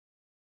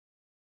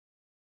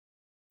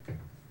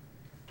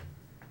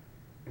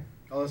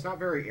Oh, it's not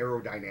very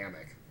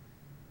aerodynamic.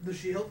 The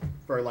shield?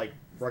 For, like,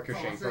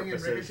 ricochet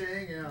purposes. And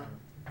ricocheting, yeah.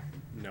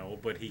 No,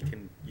 but he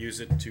can use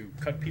it to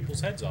cut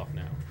people's heads off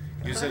now.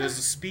 Use it as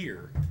a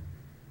spear.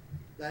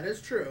 That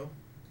is true.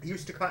 He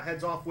used to cut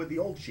heads off with the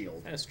old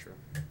shield. That's true.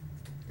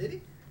 Did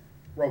he?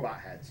 Robot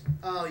heads.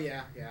 Oh,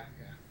 yeah.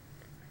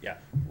 Yeah,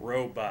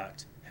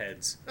 robot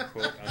heads,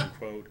 quote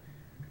unquote.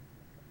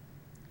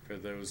 For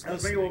those That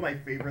was maybe one of my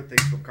favorite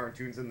things from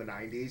cartoons in the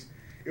 90s.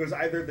 It was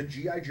either the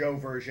G.I. Joe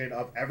version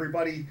of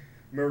everybody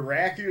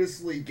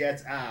miraculously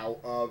gets out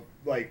of,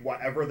 like,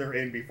 whatever they're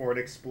in before it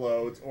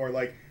explodes, or,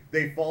 like,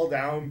 they fall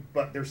down,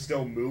 but they're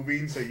still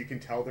moving, so you can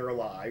tell they're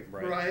alive.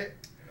 Right.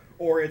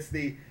 Or it's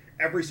the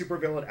every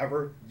supervillain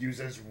ever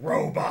uses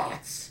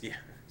robots. Yeah.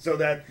 So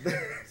that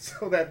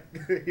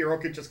the hero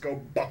can just go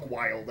buck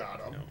wild on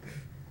them. No.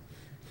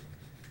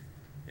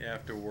 You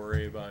have to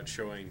worry about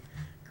showing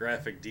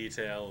graphic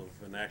detail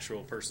of an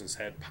actual person's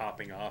head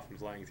popping off and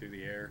flying through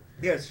the air.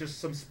 Yeah, it's just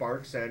some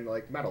sparks and,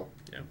 like, metal.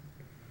 Yeah.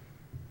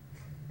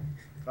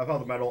 I thought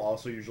the metal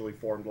also usually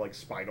formed, like,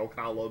 spinal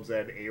columns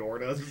and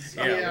aortas and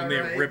stuff. Yeah, when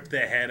they rip the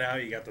head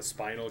out, you got the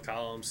spinal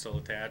column still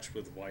attached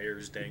with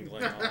wires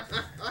dangling off.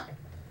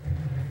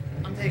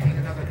 I'm taking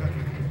another cookie.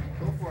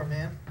 Go for it,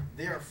 man.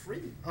 They are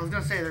free. I was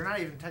going to say, they're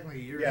not even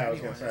technically yours Yeah, I was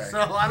anyway. gonna say. So,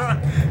 I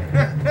don't...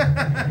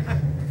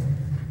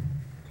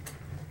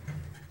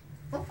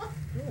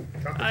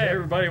 Hi,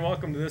 everybody.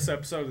 Welcome to this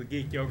episode of the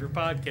Geek Yogurt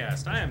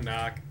Podcast. I am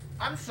Knock.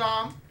 I'm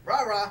Sam.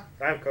 Rah-rah.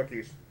 I have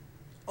cookies.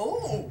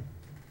 Oh!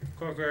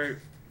 Okay.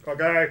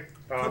 Okay.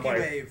 Cookie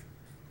wave.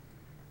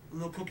 A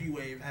little cookie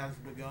wave has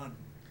begun.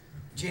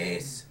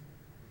 Jeez.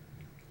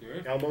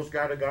 Elmo's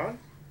got a gun?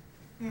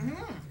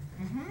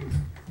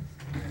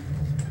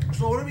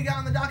 So what do we got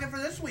on the docket for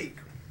this week?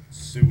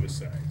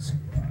 Suicide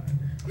Squad.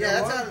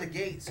 Yeah, that's out of the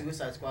gate,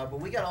 Suicide Squad,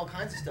 but we got all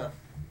kinds of stuff.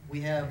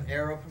 We have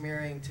Arrow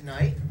premiering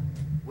tonight.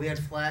 We had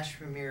Flash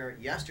premiere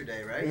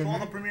yesterday, right? So all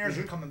the premieres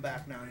are coming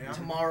back now, yeah?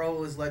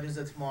 Tomorrow is Legends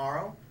of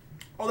Tomorrow.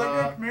 Oh, they're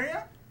going to premiere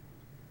yet?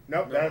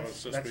 Nope, No, that's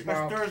it's this week.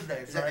 tomorrow. That's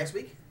Thursday. Is that next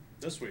week?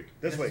 This week.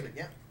 This week.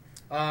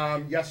 Yeah.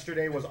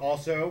 Yesterday was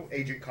also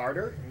Agent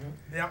Carter.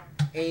 Yeah.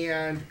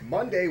 And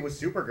Monday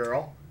was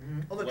Supergirl.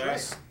 Oh, that's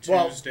Last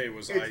right. Tuesday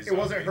was It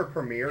wasn't her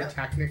premiere, Yeah.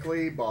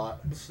 technically, but...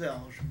 Still,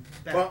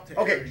 back Well, to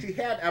okay, airing. she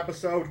had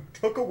episode,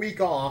 took a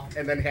week off,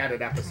 and then had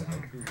an episode.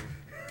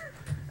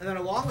 And then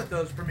along with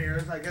those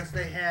premieres, I guess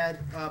they had,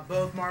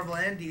 both Marvel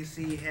and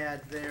DC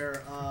had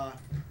their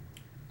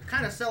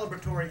kind of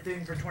celebratory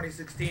thing for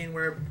 2016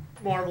 where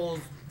Marvel's,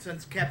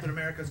 since Captain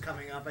America's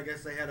coming up, I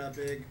guess they had a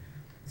big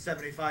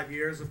 75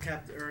 years of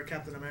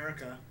Captain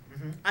America.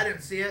 I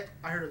didn't see it.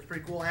 I heard it was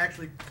pretty cool. I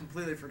actually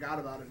completely forgot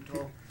about it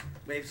until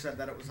Wave said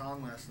that it was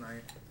on last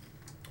night.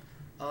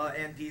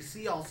 And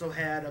DC also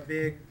had a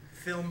big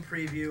film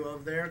preview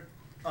of their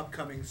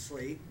upcoming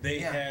slate. They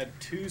had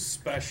two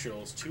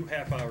specials, 2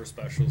 half-hour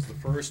specials. The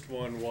first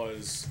one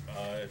was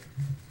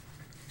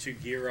to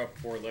gear up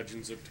for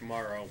Legends of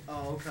Tomorrow.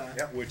 Oh, okay.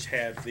 Yep. Which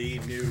had the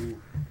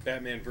new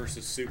Batman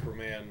vs.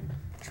 Superman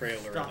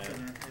trailer Stuff in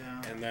in it. it,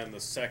 yeah. And then the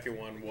second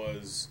one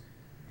was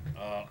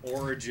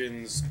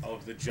Origins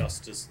of the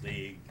Justice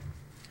League,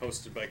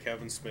 hosted by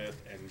Kevin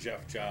Smith and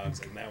Jeff Johns,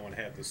 and that one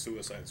had the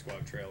Suicide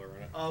Squad trailer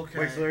in it. Okay.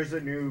 Wait, so there's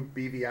a new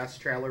BVS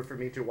trailer for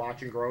me to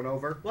watch and groan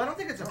over? Well, I don't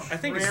think it's a trailer. I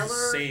think it's the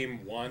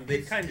same one.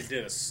 They kind of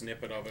did a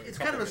snippet of it. It's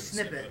kind of a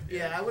couple-minute snippet.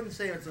 Yeah, I wouldn't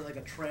say it's like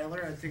a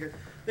trailer. I think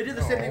they did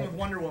the same thing with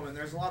Wonder Woman.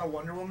 There's a lot of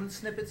Wonder Woman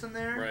snippets in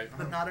there, Right.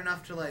 but not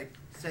enough to like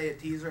say a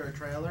teaser or a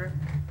trailer.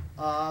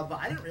 But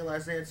I didn't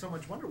realize they had so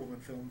much Wonder Woman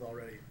filmed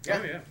already.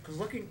 Oh, yeah. Because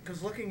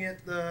looking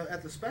at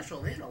the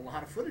special, they had a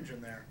lot of footage in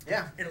there.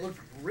 Yeah. And it looked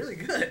really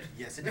good.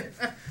 Yes, it did.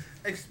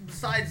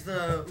 Besides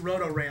the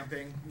roto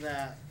ramping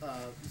that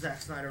Zack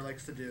Snyder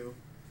likes to do,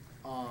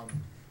 I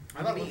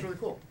thought it was really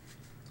cool.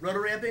 Roto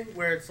ramping,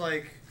 where it's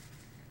like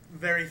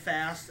very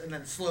fast and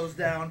then slows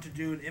down to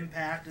do an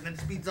impact and then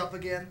speeds up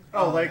again.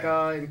 Oh, like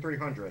in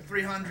 300.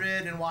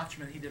 300 and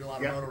Watchmen, he did a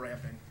lot of roto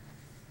ramping.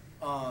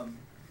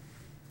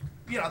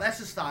 That's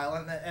his style,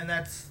 and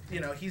that's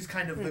he's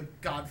kind of the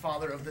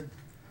godfather of the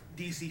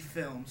DC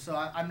film. So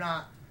I'm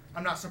not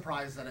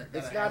surprised that it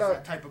has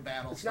that type of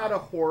battle. It's not a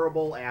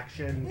horrible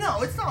action.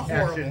 No, it's not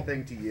horrible action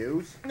thing to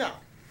use. No.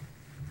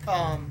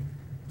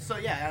 So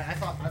yeah, I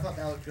thought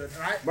that looked good.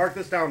 All right. Mark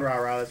this down,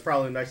 Rara. That's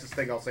probably the nicest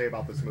thing I'll say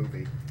about this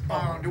movie.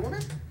 Wonder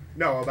Woman?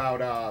 No,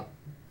 about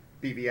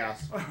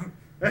BVS.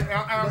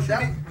 Was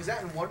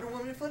that in Wonder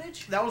Woman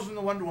footage? That was in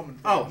the Wonder Woman.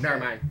 Oh, never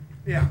mind.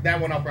 Yeah. That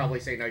one I'll probably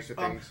say nicer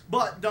things.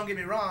 But don't get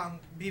me wrong,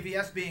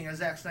 BVS being a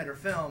Zack Snyder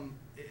film,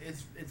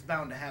 it's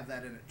bound to have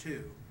that in it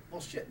too.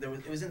 Well, shit.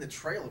 It was in the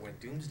trailer when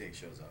Doomsday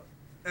shows up.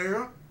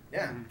 Yeah.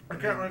 Yeah.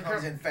 It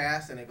comes in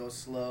fast and it goes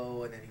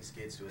slow and then he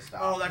skates to a stop.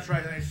 Oh, that's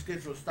right. And he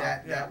skates to a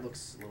stop. That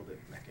looks a little bit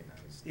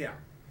mechanized. Yeah.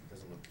 It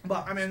doesn't look.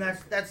 But I mean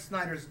that's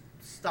Snyder's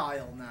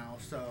style now,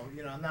 so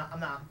I'm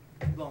not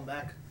going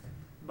back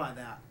by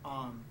that.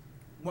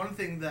 One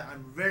thing that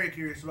I'm very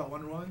curious about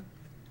Wonder Woman,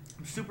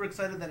 I'm super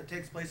excited that it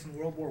takes place in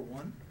World War I.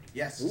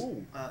 Yes.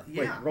 Ooh. Yeah.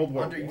 Wait, World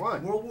War Under-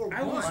 One. World War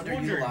I was One.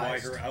 wondering why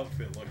Underutilized. her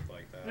outfit looked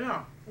like that.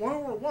 Yeah,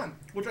 World War One,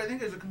 which I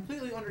think is a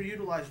completely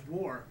underutilized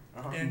war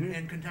Uh-huh.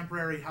 in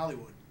contemporary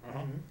Hollywood.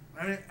 Uh-huh.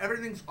 I mean,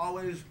 everything's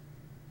always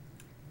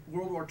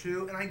World War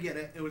II, and I get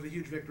it. It was a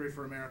huge victory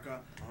for America.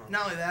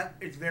 Not only that,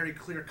 it's very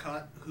clear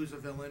cut who's a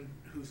villain,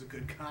 who's a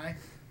good guy.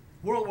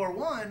 World War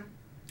One,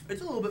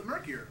 it's a little bit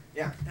murkier.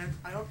 Yeah. And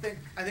I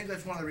think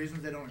that's one of the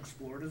reasons they don't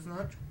explore it as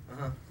much,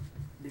 Uh-huh.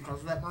 because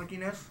of that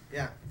murkiness.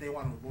 Yeah. They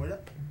want to avoid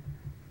it.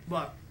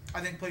 But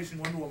I think placing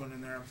Wonder Woman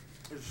in there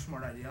is a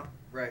smart idea.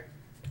 Right.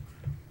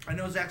 I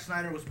know Zack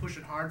Snyder was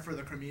pushing hard for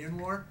the Crimean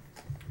War,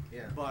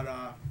 Yeah. but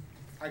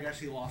I guess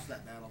he lost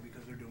that battle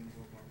because they're doing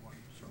World War One.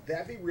 So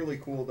That'd be really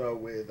cool though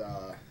with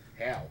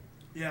Hal.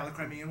 yeah, the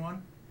Crimean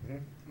one.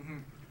 Mm-hmm.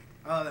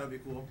 Oh, that would be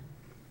cool.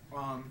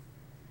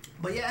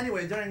 But yeah,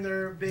 anyway, during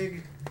their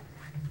big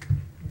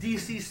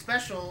DC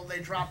special, they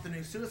dropped the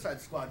new Suicide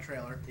Squad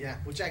trailer. Yeah.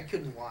 Which I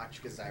couldn't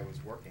watch because I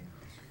was working.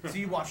 So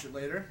you watched it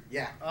later?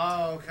 Yeah.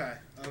 Oh, okay,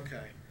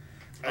 okay.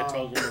 I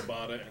told him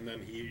about it, and then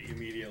he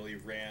immediately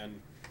ran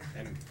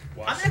and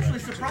watched I'm actually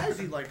it. surprised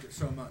you liked it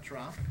so much,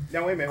 Rob.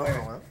 Now wait a minute, wait a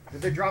Oh, minute.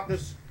 Did they drop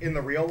this in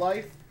the real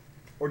life,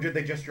 or did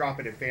they just drop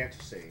it in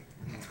fantasy?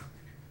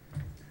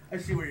 I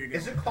see where you're going.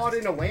 Is it caught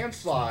in a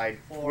landslide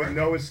Or- with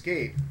no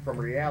escape from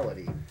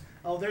reality?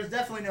 Oh, there's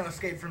definitely no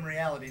escape from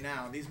reality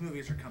now. These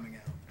movies are coming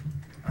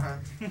out.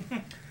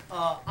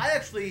 Uh-huh. I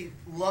actually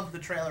loved the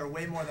trailer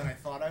way more than I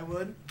thought I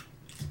would.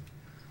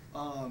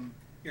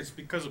 It's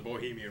because of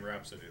Bohemian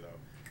Rhapsody, though.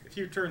 If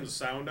you turn the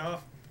sound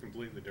off,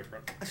 completely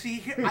different. See,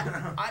 here,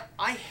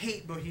 I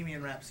hate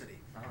Bohemian Rhapsody.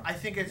 I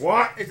think it's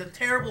What? it's a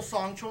terrible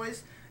song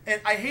choice,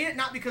 and I hate it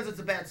not because it's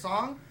a bad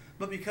song,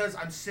 but because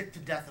I'm sick to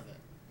death of it.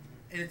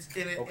 And it's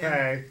in it.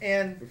 Okay.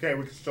 And Okay,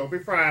 we can still be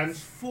friends.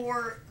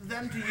 for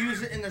them to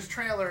use it in this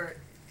trailer,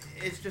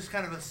 it's just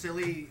kind of a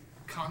silly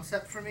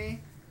concept for me,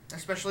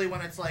 especially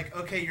when it's like,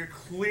 okay, you're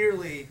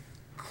clearly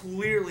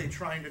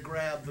trying to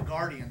grab the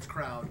Guardians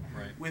crowd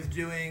Right. with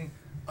doing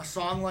a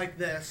song like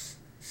this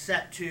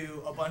set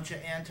to a bunch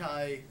of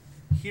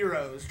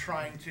anti-heroes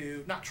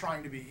not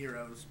trying to be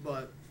heroes,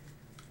 but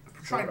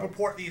trying to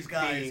purport these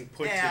guys Being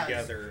put as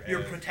together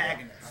your as-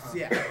 protagonists.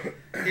 Yeah,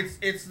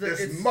 it's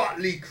This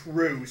motley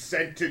crew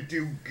sent to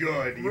do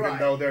good, even Right.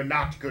 though they're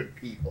not good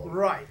people.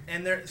 right,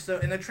 and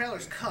the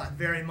trailer's cut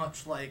very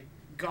much like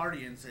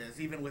Guardians is,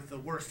 even with the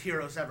worst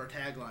heroes ever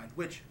tagline.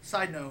 Which,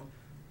 side note,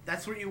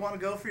 that's where you want to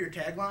go for your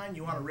tagline.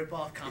 You want to rip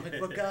off comic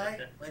book guy.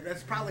 Like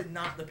that's probably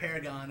not the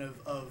paragon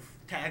of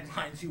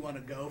taglines you want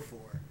to go for.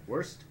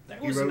 Worst That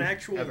was an heroes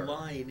actual ever.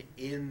 line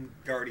in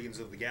Guardians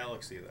of the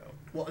Galaxy, though.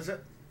 Well, is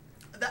it?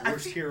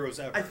 Worst heroes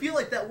ever. I feel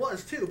like that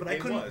was too, but I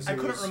It couldn't. was. I It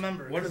couldn't was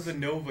remember. One of the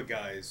Nova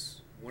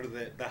guys, one of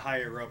the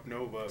higher up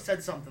Nova,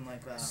 said something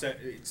like that.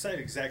 it said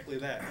exactly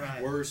that.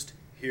 Right. Worst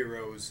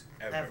heroes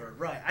ever. Ever,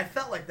 right? I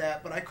felt like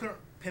that, but I couldn't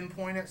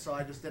pinpoint it, so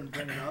I just didn't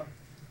bring it up.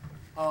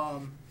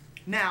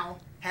 Now,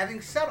 having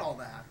said all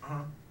that,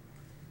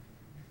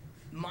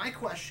 my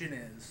question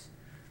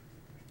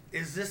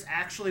is this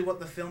actually what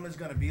the film is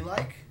going to be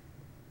like?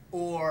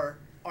 Or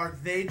are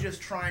they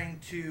just trying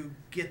to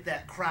get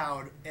that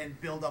crowd and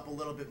build up a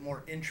little bit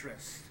more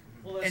interest?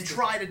 Well, that's And the-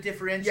 try to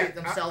differentiate Yeah,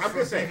 themselves I'm from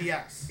just saying,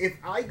 PBS. If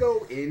I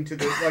go into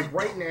this, like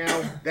right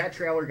now, that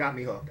trailer got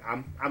me hooked.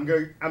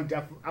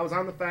 I was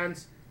on the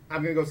fence.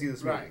 I'm gonna go see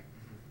this movie. Right.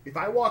 If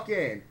I walk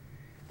in,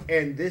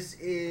 and this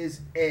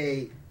is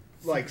a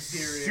like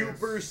Super serious.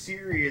 super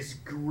serious,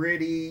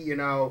 gritty,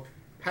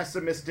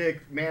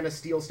 pessimistic Man of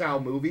Steel style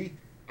movie,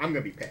 I'm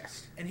gonna be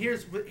pissed. And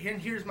here's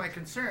my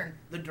concern: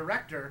 the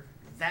director,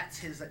 that's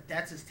his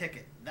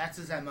ticket, that's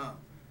his MO.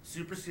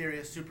 Super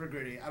serious, super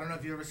gritty. I don't know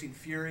if you've ever seen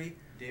Fury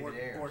David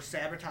Ayer. or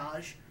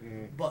Sabotage,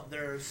 but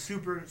they're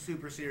super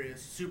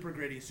serious, super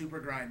gritty, super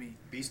grimy.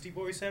 Beastie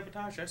Boy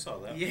Sabotage? I saw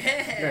that.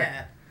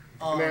 Yeah.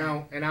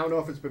 Now, and I don't know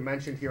if it's been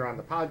mentioned here on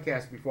the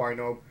podcast before. I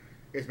know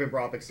it's been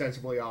brought up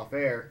extensively off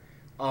air.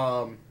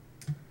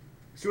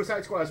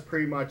 Suicide Squad is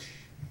pretty much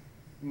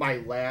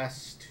the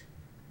last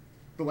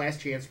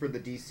chance for the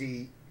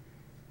DCCU,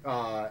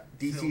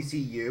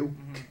 DCCU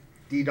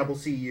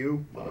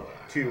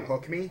to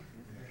hook me,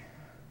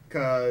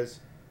 because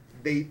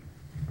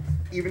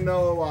even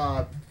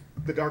though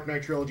the Dark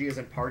Knight trilogy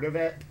isn't part of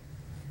it,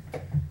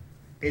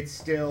 it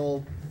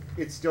still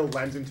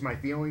lends into my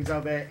feelings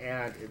of it,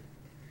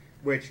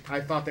 which I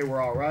thought they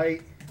were all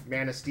right.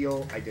 Man of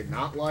Steel, I did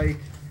not like.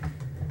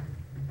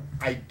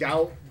 I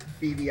doubt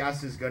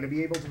BVS is going to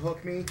be able to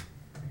hook me.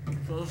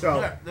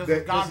 So this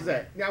is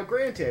it. Now,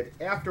 granted,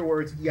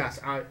 afterwards, yes,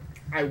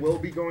 I will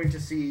be going to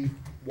see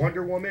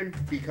Wonder Woman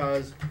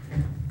because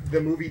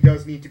the movie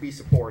does need to be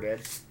supported.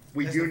 That's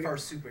the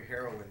first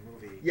superheroine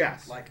movie.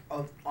 Yes. Like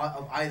of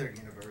either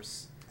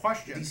universe.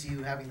 Question.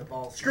 DCU having the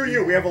balls. Screw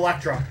you, we have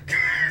Elektra.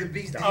 The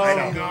Beast. Oh, I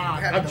know.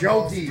 God. I'm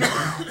joking.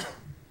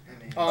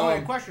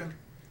 Okay, question.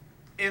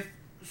 If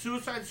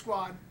Suicide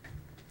Squad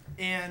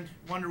and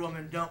Wonder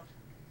Woman don't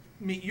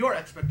meet your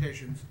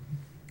expectations,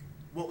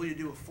 what will you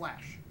do with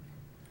Flash?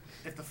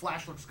 If the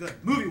Flash looks good,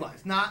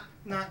 movie-wise, not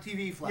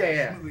TV Flash,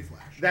 Yeah. movie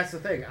Flash. That's the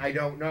thing. I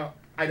don't know.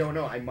 I don't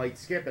know. I might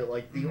skip it.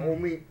 Like, the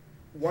only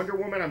Wonder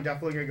Woman I'm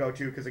definitely going to go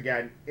to because,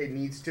 again,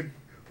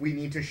 we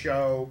need to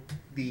show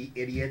the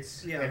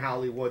idiots in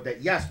Hollywood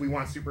that, yes, we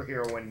want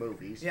superhero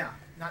movies. Yeah,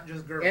 not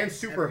just girls. And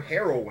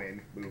superheroine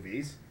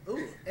movies.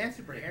 Ooh, and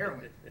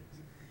superheroine.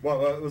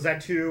 Well, was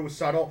that too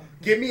subtle?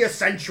 Give me a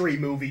Century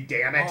movie,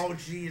 damn it. Oh,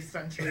 geez,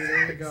 Century.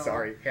 There you go.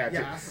 Sorry, had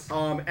yes.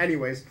 to.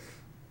 Anyways,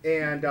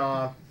 and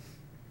I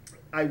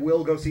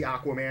will go see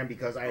Aquaman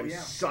because I am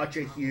such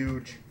a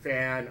huge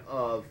fan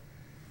of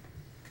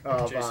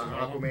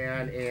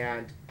Aquaman,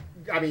 and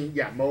I mean,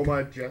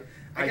 MoMA.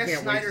 I guess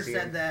can't Snyder wait to see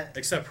said him. that.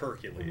 Except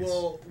Hercules.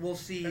 We'll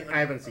see. I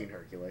haven't seen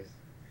Hercules.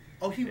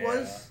 Oh, he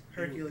was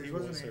Hercules, he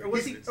wasn't was he?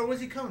 Hercules. Or was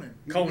he Conan?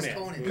 Conan. It was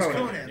Conan.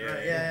 Conan, Yeah,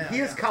 right? yeah. Yeah. He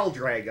is Khal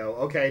Drago.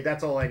 Okay,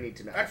 that's all I need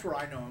to know. That's where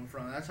I know him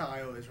from. That's how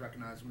I always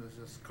recognize him as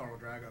just Khal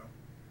Drago.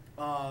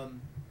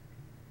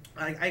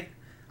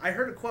 I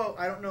heard a quote.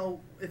 I don't know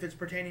if it's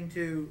pertaining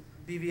to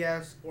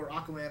BVS or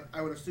Aquaman.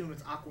 I would assume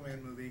it's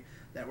Aquaman movie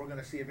that we're going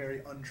to see a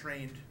very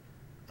untrained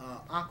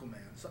Aquaman.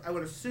 So I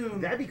would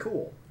assume That'd be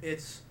cool.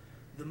 it's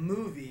the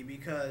movie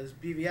because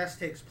BVS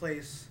takes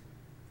place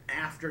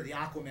after the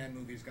Aquaman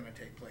movie is going to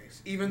take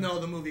place, even though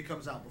the movie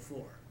comes out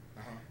before.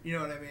 You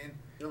know what I mean?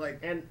 They're like,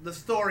 and the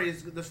story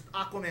is the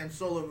Aquaman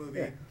solo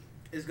movie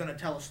is going to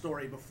tell a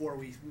story before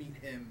we meet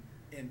him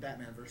in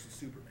Batman versus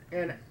Superman.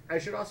 And I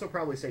should also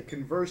probably say,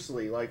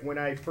 conversely, like when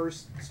I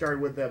first started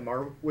with the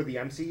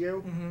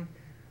MCU,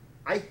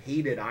 I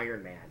hated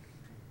Iron Man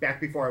back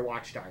before I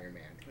watched Iron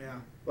Man. Yeah.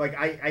 Like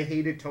I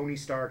hated Tony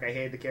Stark. I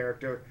hated the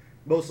character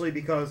mostly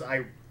because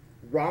I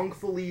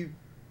wrongfully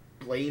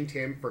blamed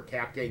him for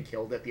Cap getting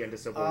killed at the end of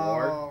Civil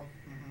War.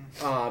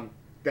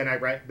 Then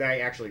I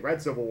actually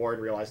read Civil War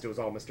and realized it was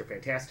all Mr.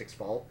 Fantastic's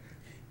fault.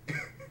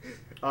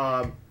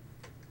 It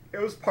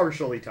was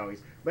partially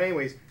Tony's, but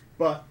anyways.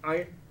 But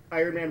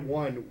Iron Man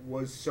 1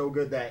 was so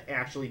good that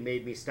actually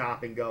made me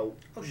stop and go,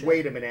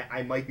 wait a minute,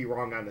 I might be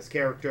wrong on this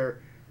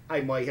character.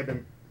 I might have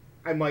been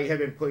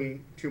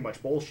putting too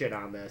much bullshit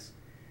on this.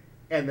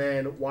 And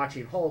then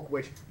watching Hulk,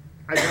 which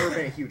I've never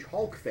been a huge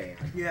Hulk fan.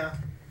 Yeah.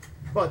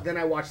 But then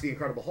I watched The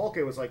Incredible Hulk,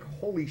 and it was like,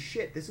 holy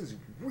shit, this is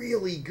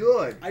really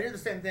good. I did the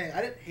same thing.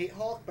 I didn't hate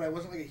Hulk, but I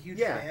wasn't like a huge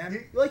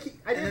fan.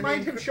 I didn't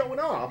mind him showing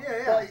up.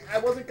 Yeah. But I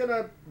wasn't going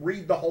to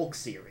read the Hulk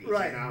series,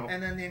 right. You know?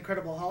 And then The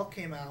Incredible Hulk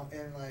came out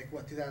in,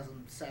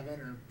 2007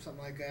 or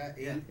something like that?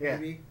 8, yeah.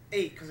 maybe?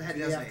 8, because it had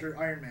to be after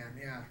Iron Man,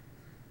 yeah.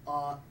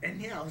 I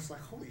was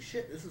like, holy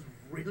shit, this is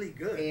really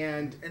good.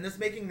 And this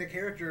making the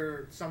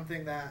character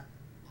something that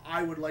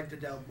I would like to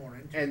delve more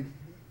into. And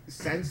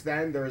since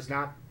then,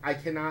 I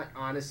cannot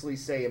honestly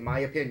say, in my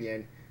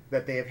opinion,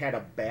 that they have had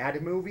a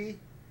bad movie.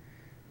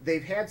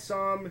 They've had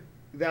some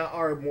that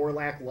are more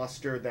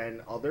lackluster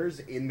than others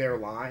in their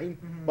line,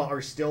 but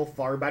are still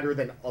far better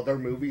than other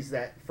movies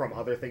from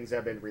other things that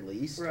have been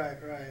released. Right.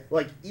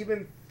 Like,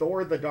 even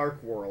Thor: The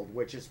Dark World,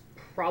 which is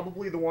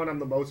probably the one I'm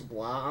the most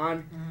blah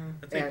on.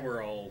 I think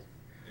we're all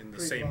in the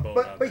same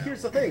boat. But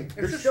here's the thing.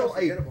 There's still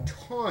a forgettable.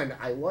 ton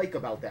I like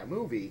about that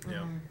movie.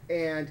 Yeah.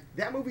 And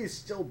that movie is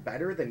still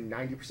better than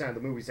 90% of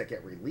the movies that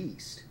get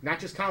released. Not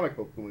just comic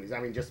book movies. I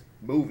mean, just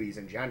movies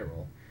in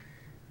general.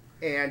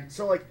 And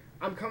so,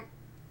 I'm kind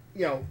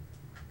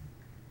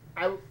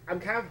of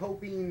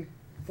hoping,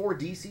 for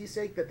DC's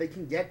sake, that they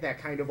can get that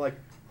kind of,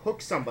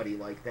 hook somebody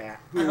like that.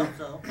 I hope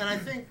so. And I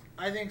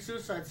think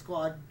Suicide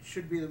Squad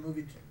should be the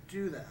movie to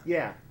do that.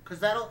 Yeah. Because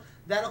that'll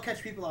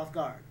catch people off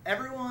guard.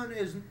 Everyone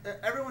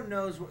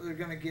knows what they're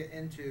going to get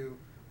into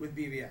with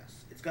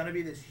BVS. It's going to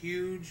be this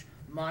huge,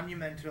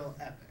 monumental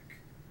epic.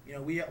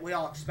 We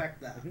all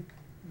expect that.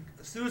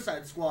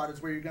 Suicide Squad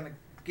is where you're going to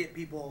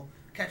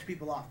catch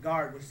people off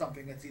guard with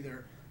something that's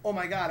either, oh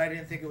my god, I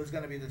didn't think it was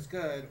going to be this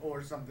good,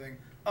 or something,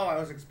 oh, I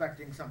was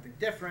expecting something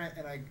different,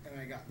 and I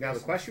got Now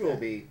this the question instead.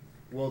 will be,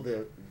 will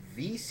the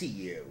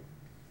VCU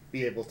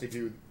be able to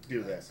do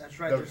this? That's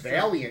right. The there's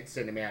Valiant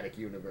Cinematic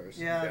Universe.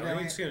 Yeah,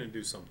 Valiant's going to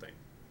do something.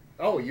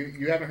 Oh,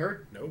 you haven't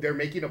heard? Nope. They're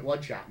making a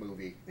Bloodshot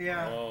movie.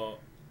 Yeah.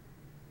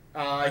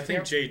 I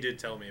think Jay did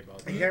tell me about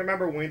that. I can't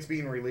remember when it's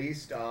being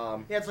released. Yeah,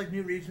 it's like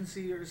New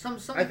Regency or some.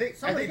 I think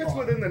it's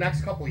within the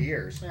next couple of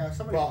years. Yeah,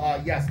 somebody.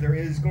 But yes,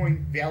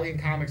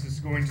 Valiant Comics is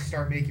going to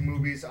start making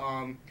movies.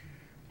 I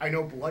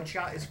know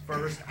Bloodshot is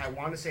first. I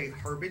want to say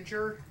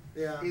Harbinger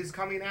is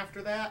coming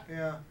after that.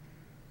 Yeah.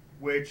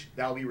 Which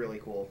that'll be really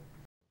cool.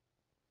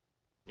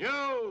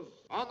 News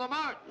on the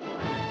march.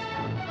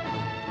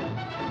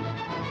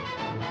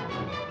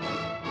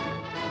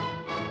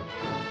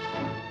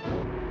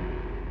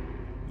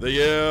 The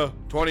year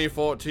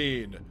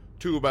 2014.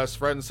 Two best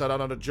friends set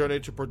out on a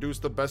journey to produce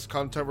the best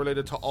content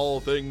related to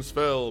all things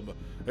film.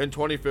 In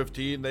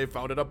 2015, they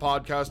founded a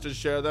podcast to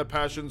share their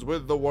passions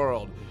with the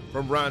world.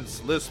 From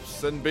rants,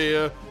 lisps, and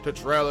beer to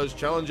trailers,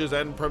 challenges,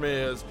 and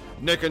premieres,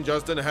 Nick and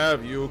Justin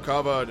have you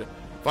covered.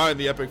 Find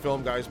the Epic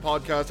Film Guys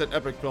podcast at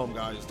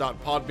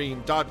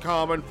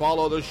epicfilmguys.podbean.com and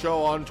follow the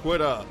show on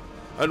Twitter.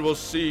 And we'll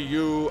see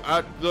you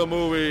at the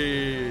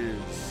movies.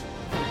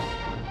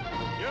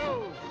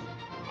 News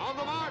on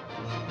the march.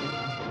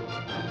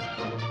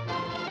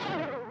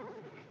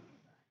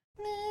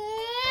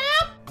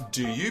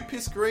 Do you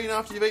piss green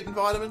after you've eaten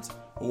vitamins?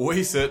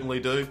 We certainly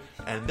do,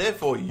 and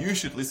therefore you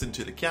should listen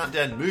to the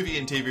Countdown Movie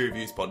and TV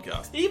Reviews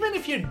podcast. Even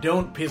if you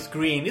don't piss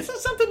green, this is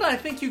something I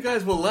think you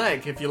guys will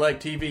like if you like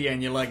TV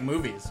and you like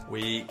movies.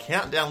 We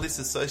count down lists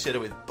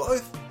associated with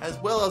both, as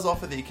well as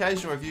offer the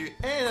occasional review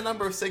and a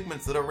number of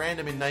segments that are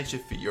random in nature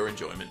for your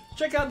enjoyment.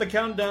 Check out the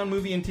Countdown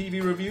Movie and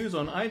TV Reviews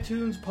on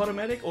iTunes,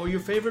 Podomatic, or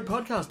your favorite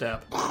podcast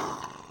app.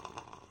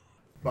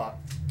 But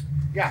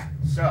yeah,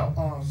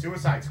 so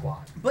Suicide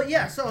Squad. But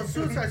yeah, so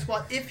Suicide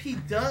Squad, if he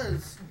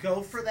does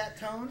go for that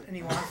tone and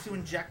he wants to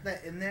inject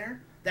that in there,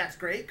 that's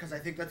great, because I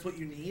think that's what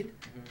you need.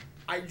 Mm-hmm.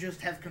 I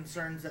just have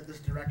concerns that this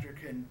director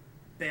can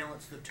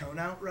balance the tone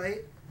out right,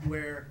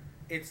 where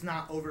it's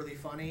not overly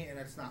funny and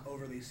it's not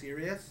overly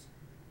serious.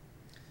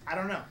 I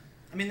don't know.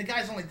 I mean, the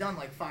guy's only done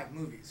like 5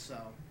 movies, so...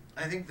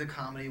 I think the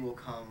comedy will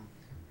come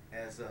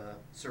as a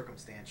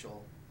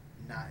circumstantial,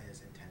 not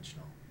as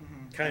intentional.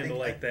 Mm-hmm. Kind of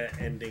like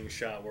that ending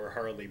shot where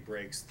Harley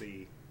breaks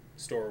the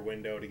store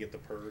window to get the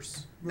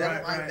purse.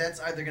 Right. That's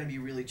either going to be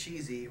really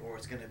cheesy or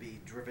it's going to be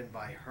driven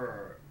by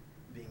her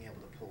being able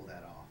to pull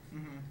that off.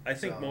 Mm-hmm. I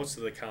think most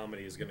of the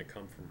comedy is going to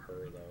come from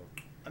her,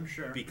 though. I'm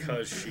sure.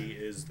 Because she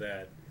is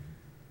that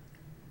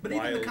but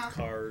wild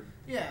card.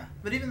 Yeah,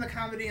 but even the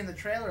comedy in the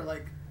trailer,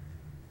 like,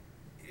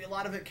 a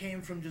lot of it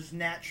came from just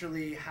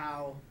naturally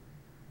how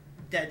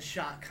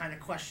Deadshot kind of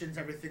questions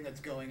everything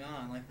that's going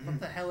on. Like, what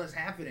the hell is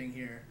happening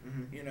here?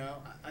 Mm-hmm. You know,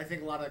 I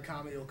think a lot of the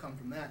comedy will come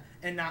from that,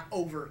 and not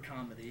over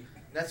comedy.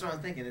 That's what I'm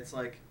thinking. It's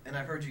like, and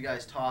I've heard you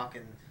guys talk,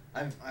 and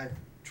I've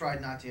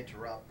tried not to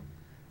interrupt,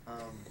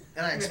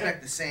 and I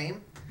expect the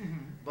same. Mm-hmm.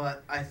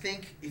 But I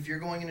think if you're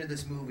going into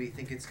this movie,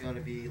 think it's going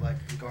to be like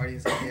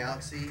Guardians of the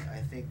Galaxy, I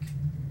think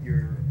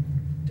you're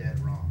dead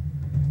wrong.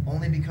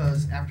 Only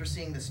because after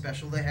seeing the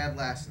special they had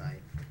last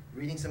night,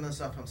 reading some of the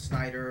stuff from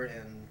Snyder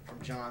and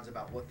from Johns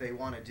about what they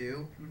want to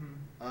do,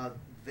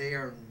 they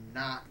are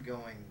not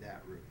going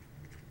that route.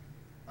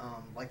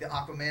 Like the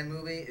Aquaman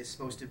movie is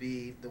supposed to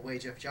be, the way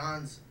Jeff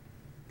Johns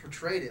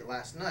portrayed it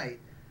last night,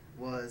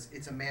 was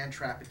it's a man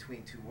trapped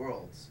between 2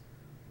 worlds,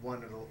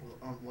 one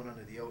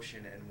under the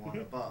ocean and one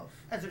above.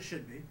 As it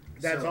should be.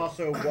 That's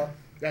also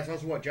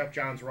what Jeff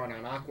Johns' run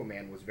on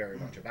Aquaman was very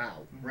much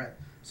about. Right.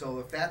 So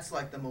if that's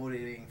like the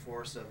motivating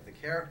force of the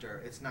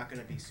character, it's not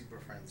going to be Super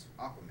Friends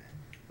Aquaman.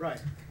 Right.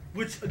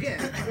 Which, again,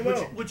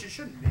 which it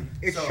shouldn't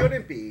be. It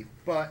shouldn't be,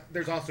 but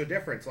there's also a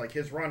difference. Like,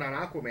 his run on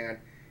Aquaman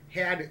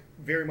had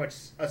very much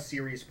a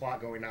serious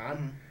plot going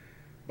on,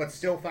 but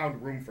still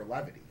found room for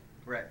levity.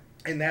 Right.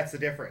 And that's the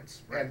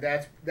difference. Right.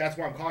 And that's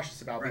what I'm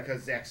cautious about,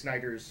 because Zack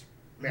Snyder's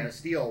Man of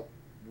Steel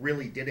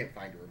really didn't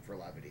find room for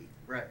levity.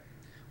 Right.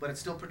 But it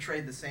still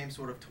portrayed the same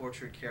sort of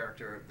tortured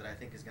character that I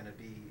think is going to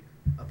be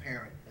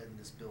apparent in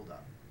this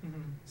build-up.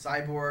 Mm-hmm.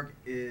 Cyborg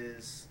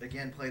is,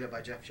 again, played up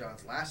by Jeff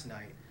Johns last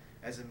night,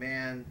 as a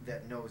man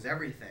that knows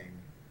everything.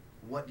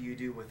 What do you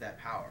do with that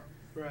power?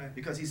 Right.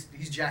 Because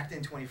he's jacked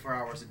in 24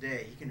 hours a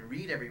day. He can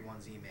read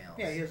everyone's emails.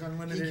 Yeah, he has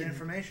unlimited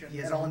information. He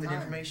has unlimited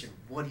information.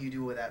 What do you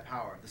do with that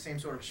power? The same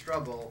sort of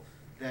struggle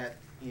that,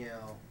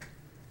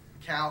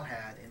 Cal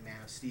had in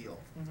Man of Steel.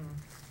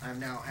 Mm-hmm. I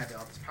now have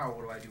all this power.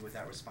 What do I do with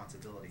that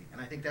responsibility?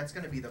 And I think that's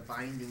going to be the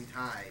binding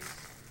tie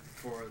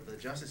for the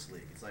Justice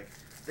League. It's like,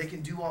 they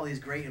can do all these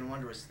great and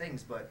wondrous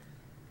things, but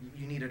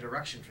you need a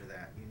direction for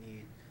that.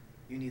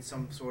 You need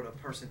some sort of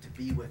person to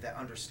be with that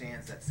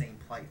understands that same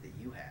plight that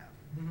you have.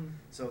 Mm-hmm.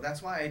 So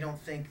that's why I don't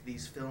think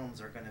these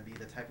films are going to be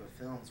the type of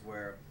films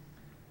where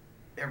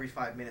every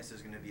 5 minutes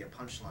there's going to be a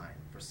punchline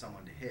for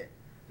someone to hit.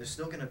 They're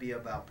still going to be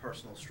about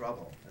personal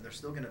struggle, and they're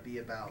still going to be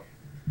about,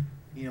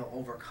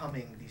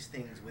 overcoming these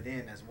things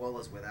within as well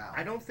as without.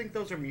 I don't think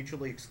those are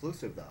mutually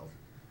exclusive, though.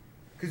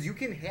 Because you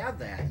can have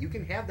that. You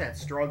can have that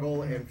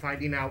struggle and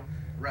finding out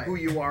who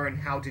you are and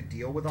how to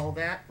deal with all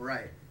that.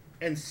 Right.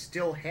 And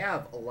still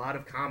have a lot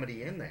of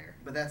comedy in there.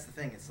 But that's the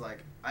thing. It's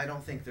like, I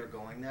don't think they're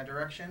going that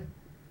direction.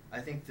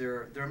 I think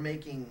they're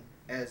making,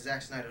 as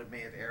Zack Snyder may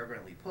have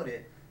arrogantly put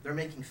it, they're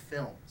making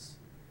films.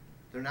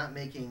 They're not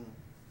making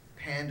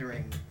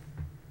pandering,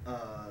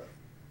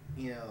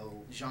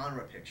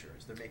 genre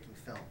pictures. They're making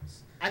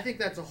films. I think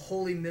that's a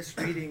wholly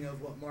misreading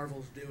of what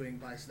Marvel's doing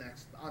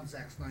on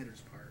Zack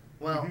Snyder's part.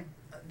 Well,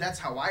 that's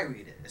how I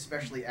read it,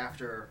 especially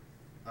after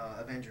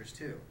Avengers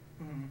 2.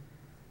 Mm-hmm.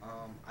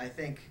 I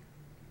think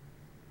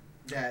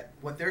that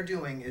what they're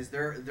doing is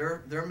they're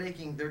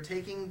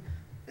taking,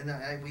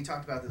 and we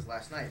talked about this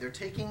last night, they're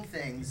taking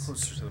things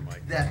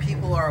that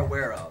people are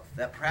aware of,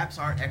 that perhaps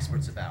aren't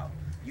experts about.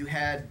 You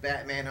had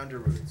Batman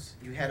Underoos,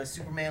 you had a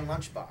Superman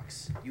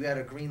lunchbox, you had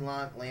a Green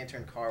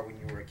Lantern car when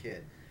you were a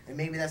kid, and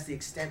maybe that's the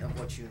extent of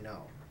what you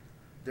know.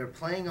 They're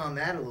playing on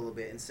that a little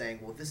bit and saying,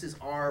 well, this is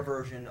our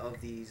version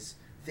of these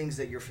things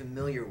that you're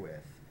familiar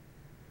with,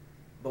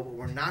 but what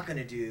we're not going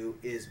to do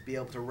is be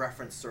able to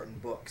reference certain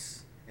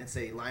books and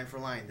say line for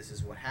line, this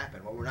is what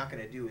happened. What we're not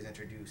going to do is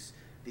introduce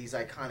these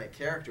iconic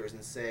characters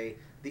and say,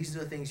 these are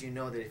the things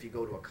that if you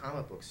go to a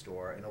comic book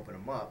store and open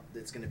them up,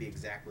 it's going to be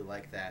exactly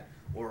like that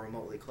or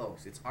remotely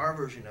close. It's our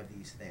version of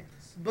these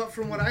things. But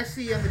from what I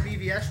see on the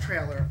BVS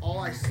trailer, all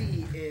I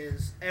see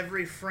is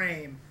every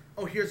frame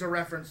oh, here's a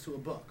reference to a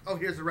book. Oh,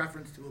 here's a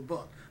reference to a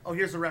book. Oh,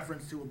 here's a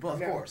reference to a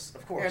book.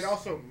 Of course. And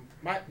also,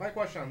 my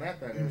question on that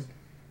then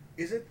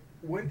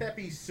wouldn't that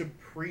be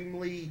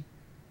supremely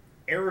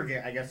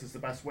arrogant, I guess is the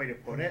best way to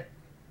put it,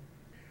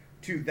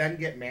 to then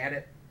get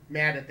mad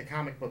at the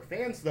comic book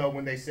fans, though,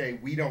 when they say,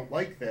 we don't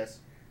like this,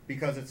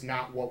 because it's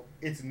not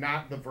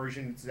the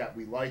versions that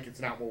we like,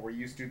 it's not what we're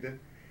used to,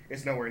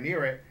 it's nowhere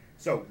near it,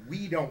 so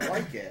we don't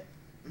like it.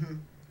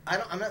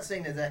 I'm not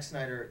saying that Zack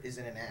Snyder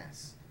isn't an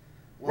ass.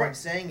 What I'm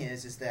saying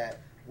is that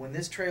when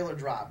this trailer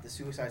dropped, the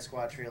Suicide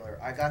Squad trailer,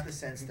 I got the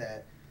sense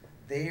that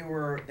they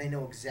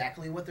know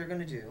exactly what they're going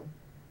to do.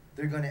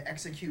 They're going to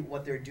execute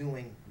what they're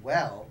doing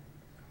well,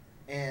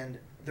 and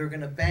they're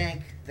going to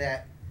bank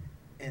that.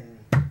 And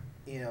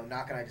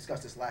Knock and I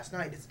discussed this last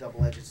night. It's a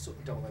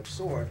double-edged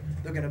sword.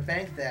 They're going to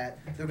bank that.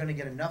 They're going to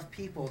get enough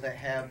people that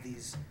have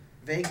these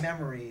vague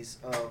memories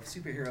of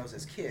superheroes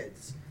as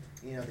kids.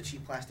 The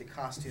cheap plastic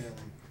costume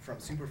from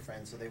Super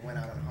Friends, so they went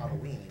out on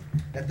Halloween.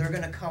 That they're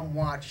going to come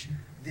watch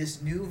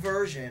this new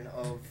version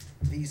of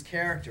these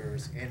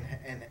characters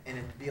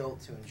and be able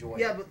to enjoy it.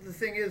 Yeah, but the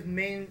thing is,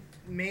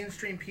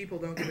 mainstream people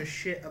don't give a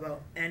shit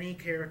about any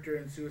character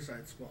in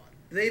Suicide Squad.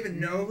 Do they even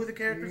know who the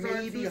characters are?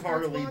 Maybe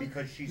Harley,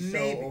 because she's so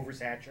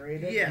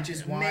oversaturated. Yeah, which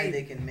is why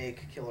they can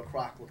make Killer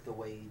Croc look the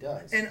way he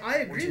does. And I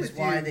agree with you. Which is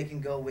why they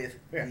can go with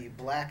the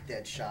Black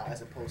Deadshot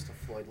as opposed to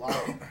Floyd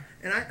Lawler.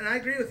 And I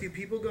agree with you.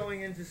 People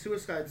going into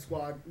Suicide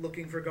Squad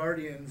looking for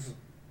Guardians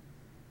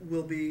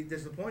will be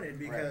disappointed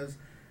because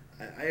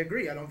I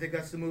agree. I don't think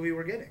that's the movie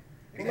we're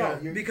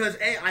getting. Because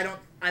A,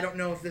 I don't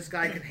know if this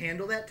guy can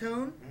handle that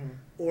tone,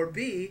 or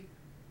B,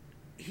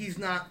 he's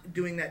not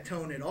doing that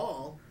tone at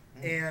all.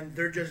 And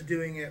they're just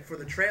doing it for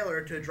the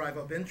trailer to drive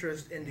up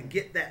interest and to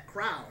get that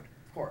crowd.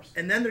 Of course.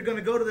 And then they're going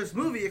to go to this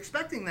movie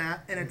expecting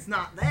that, and it's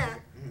not that.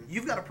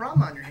 You've got a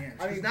problem on your hands.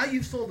 Because now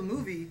you've sold a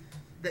movie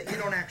that you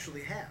don't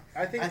actually have.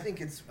 I think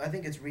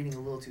it's reading a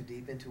little too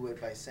deep into it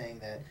by saying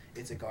that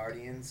it's a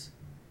Guardians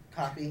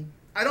copy.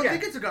 I don't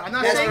think it's a Guardians.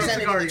 I'm not saying it's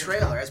a Guardians.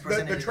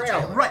 The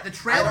trailer. Right, the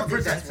trailer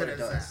presents it as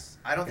that.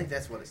 I don't think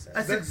that's what it says.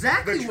 That's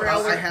exactly what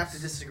I have to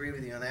disagree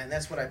with you on that, and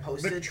that's what I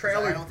posted. The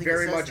trailer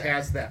very much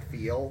has that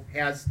feel.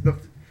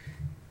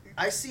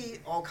 I see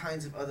all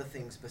kinds of other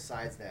things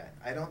besides that.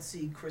 I don't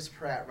see Chris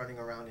Pratt running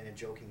around in a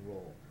joking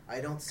role.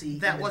 I don't see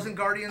that wasn't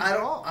Guardians at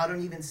all. I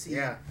don't even see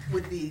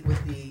with the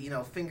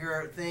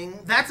finger thing.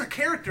 That's a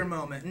character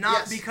moment,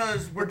 not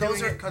because we're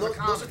doing it because of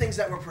comedy. Those are things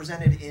that were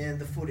presented in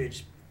the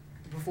footage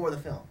before the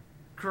film.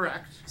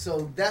 Correct.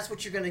 So that's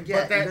what you're going to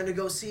get. You're going to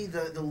go see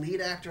the lead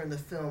actor in the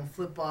film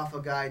flip off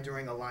a guy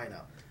during a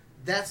lineup.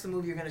 That's the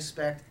movie you're going to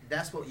expect.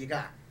 That's what you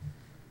got.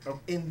 Oh.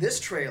 In this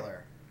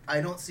trailer,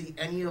 I don't see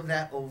any of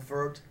that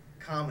overt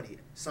comedy.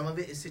 Some of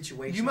it is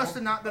situational. You must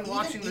have not been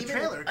watching the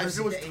trailer, because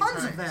there was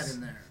tons of that in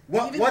there.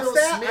 What's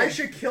that? I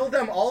should kill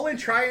them all and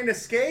try and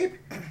escape?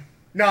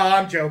 No,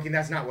 I'm joking.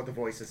 That's not what the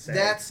voices say.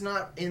 That's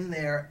not in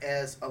there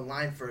as a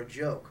line for a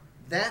joke.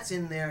 That's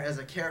in there as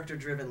a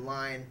character-driven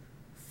line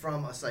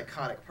from a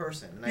psychotic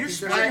person. And you're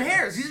splitting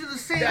hairs. These are the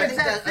same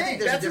exact thing.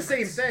 That's the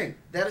same thing.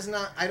 That is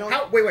not. I don't.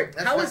 Wait.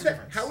 How is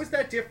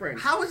that different?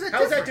 How is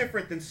that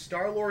different than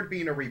Star-Lord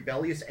being a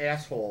rebellious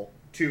asshole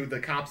to the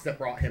cops that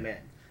brought him in?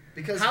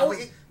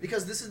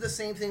 Because this is the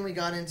same thing we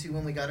got into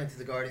when we got into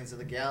the Guardians of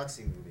the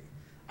Galaxy movie.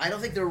 I don't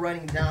think they're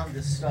writing down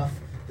this stuff,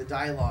 the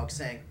dialogue,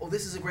 saying, "Oh,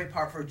 this is a great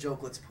part for a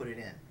joke. Let's put it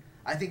in."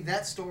 I think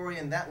that story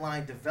and that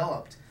line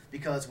developed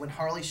because when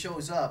Harley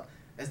shows up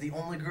as the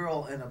only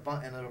girl in a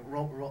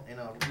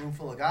room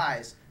full of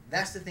guys,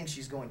 that's the thing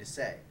she's going to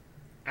say.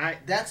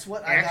 That's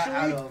what I got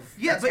out of.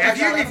 Yeah, but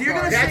if you're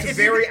going to say that's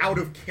very out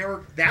of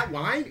character. That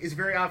line is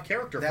very out of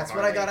character. That's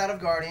what I got out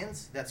of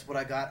Guardians. That's what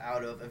I got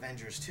out of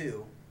Avengers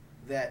 2.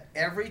 That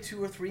every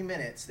 2 or 3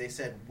 minutes they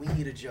said we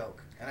need a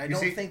joke, and I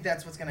don't think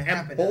that's what's going to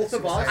happen. Both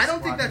of us. I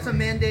don't think that's a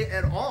mandate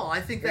at all.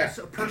 I think that's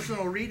a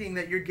personal reading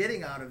that you're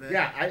getting out of it.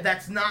 Yeah,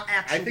 that's not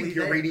actually. I think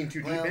you're reading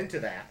too deep into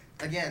that.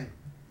 Again,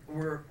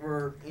 we're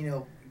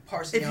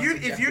parsing.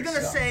 If you're going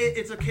to say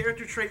it's a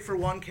character trait for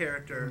one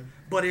character,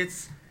 but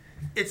it's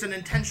an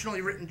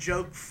intentionally written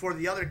joke for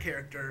the other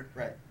character,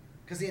 right?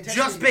 Because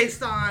just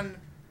based on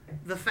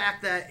the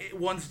fact that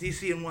one's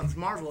DC and one's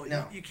Marvel,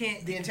 you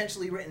can't. The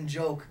intentionally written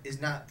joke is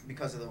not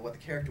because of what the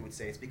character would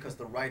say. It's because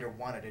the writer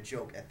wanted a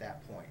joke at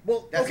that point.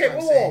 Well, that's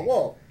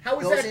whoa. How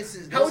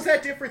is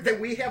that different than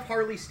we have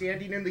Harley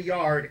standing in the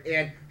yard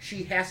and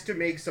she has to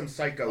make some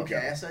psycho joke?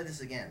 Okay, I'll say this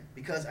again.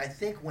 Because I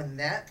think when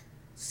that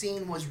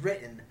scene was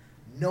written,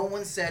 no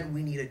one said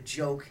we need a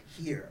joke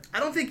here. I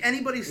don't think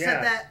anybody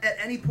said that at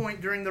any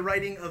point during the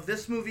writing of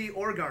this movie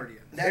or Guardians.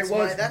 That's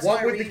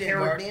what would the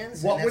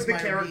characters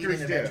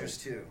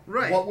do?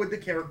 Right. What would the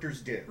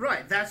characters do?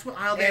 Right. That's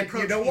how they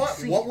approach. You know what?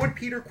 Scene. What would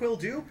Peter Quill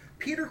do?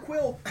 Peter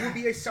Quill would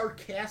be a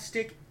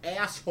sarcastic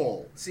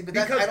asshole. See, but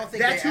I don't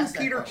think that's who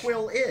Peter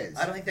Quill is.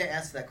 I don't think they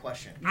asked that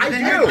question. I do.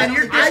 I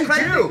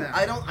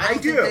don't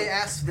think they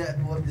asked that.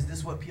 Is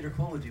this what Peter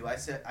Quill would do? I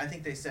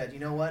think they said, you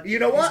know what? These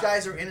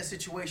guys are in a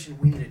situation.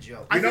 We need a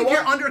joke. I think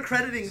you're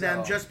undercrediting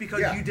them just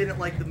because you didn't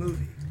like the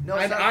movie. No,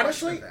 it's And not a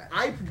question honestly, of that.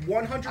 I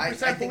 100% I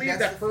think believe that's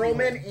that the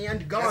Perlman feel-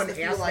 and Gunn That's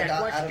the asked feel I that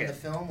got question. out of the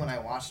film when I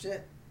watched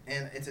it,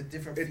 and it's a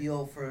different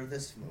feel for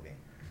this movie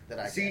that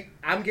I See, get.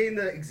 I'm getting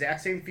the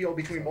exact same feel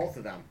between both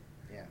of them.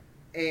 Yeah.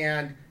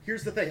 And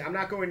here's the thing: I'm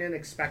not going in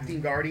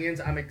expecting Guardians.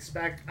 I'm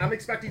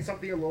expecting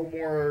something a little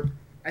more.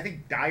 I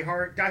think Die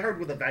Hard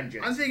with a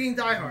Vengeance. I'm thinking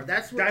Die Hard.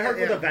 That's what Die Hard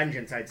with yeah. a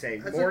Vengeance. I'd say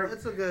That's more.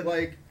 that's a good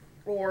like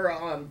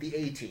or the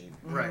A-Team.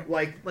 Right.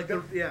 Like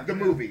the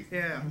movie.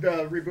 Yeah.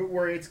 The reboot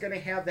where it's going to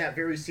have that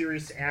very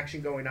serious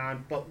action going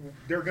on, but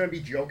they're going to be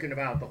joking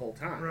about it the whole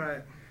time.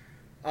 Right.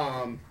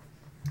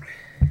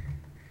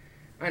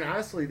 And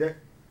honestly,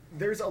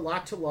 there's a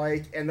lot to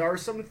like, and there are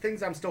some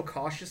things I'm still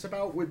cautious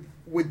about with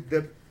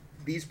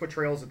these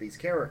portrayals of these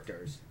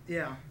characters.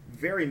 Yeah.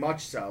 Very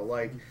much so.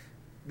 Like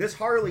this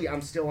Harley,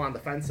 I'm still on the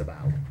fence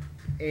about,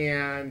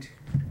 and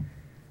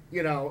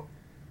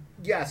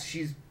yes,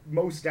 she's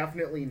most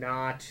definitely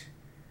not,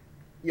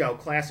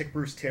 classic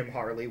Bruce Timm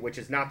Harley, which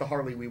is not the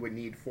Harley we would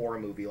need for a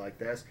movie like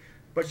this.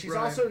 But she's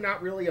Right. also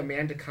not really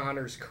Amanda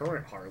Connor's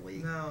current Harley.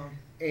 No.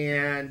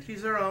 And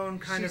She's her own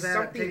kind she's of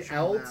something adaptation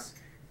of else,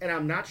 and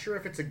I'm not sure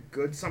if it's a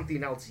good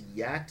something else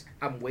yet.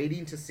 I'm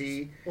waiting to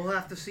see. that. We'll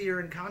have to see her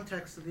in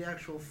context of the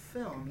actual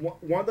film.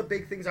 One of the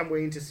big things I'm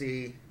waiting to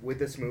see with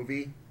this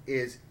movie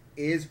is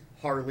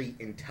Harley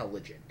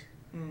intelligent?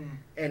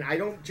 And I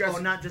don't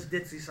just not just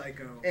ditzy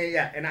psycho.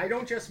 and I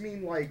don't just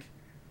mean like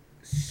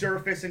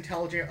surface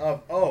intelligent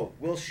of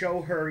we'll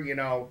show her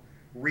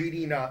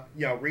reading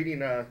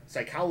a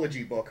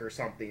psychology book or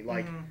something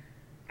like.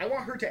 I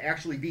want her to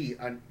actually be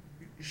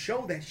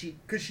show that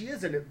because she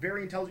is a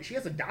very intelligent. She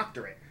has a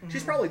doctorate.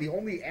 She's probably the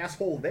only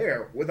asshole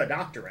there with a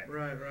doctorate.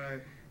 Right.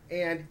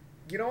 And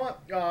you know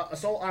what?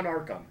 Assault on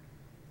Arkham.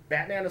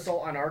 Batman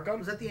Assault on Arkham.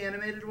 Was that the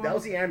animated one? That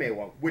was the anime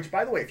one. Which,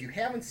 by the way, if you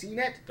haven't seen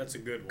it, That's a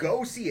good one.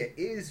 go see it.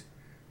 It is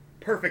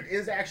perfect. It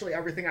is actually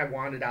everything I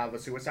wanted out of a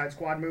Suicide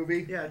Squad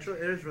movie. Yeah, it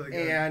is really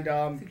good. And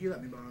I think you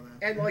let me borrow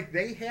that. and like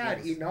they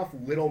had enough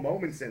little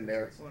moments in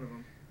there. One of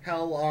them.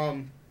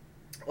 Hell,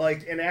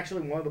 and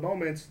actually one of the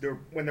moments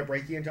when they're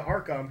breaking into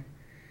Arkham,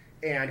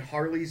 and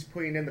Harley's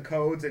putting in the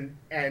codes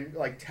and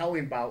like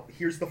telling about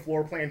here's the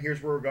floor plan,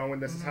 here's where we're going,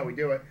 this is how we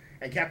do it,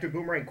 and Captain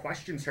Boomerang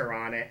questions her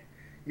on it.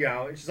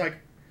 And she's like,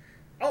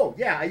 "Oh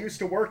yeah, I used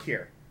to work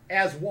here.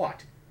 As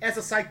what? As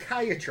a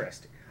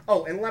psychiatrist.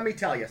 Oh, and let me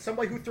tell you,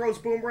 somebody who throws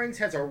boomerangs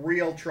has a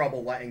real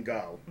trouble letting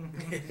go."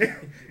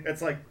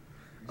 It's like,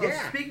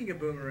 yeah. Oh, speaking of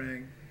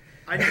Boomerang,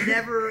 I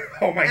never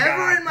Oh my ever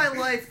God. in my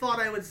life thought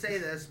I would say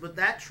this, but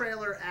that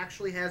trailer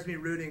actually has me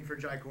rooting for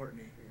Jai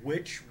Courtney.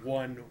 Which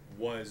one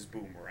was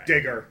Boomerang?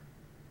 Digger.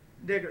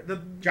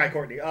 The Jai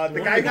Courtney. The one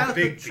guy with guy who with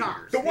big the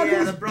chops. The one Yeah,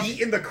 who's the bro-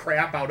 beating the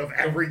crap out of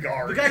every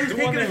guard. The guy who's The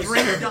taking one a that was-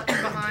 drink, ducking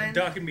behind.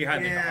 Ducking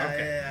behind Yeah, the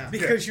okay. yeah.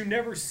 Because you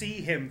never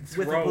see him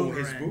With a throw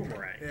his boomerang.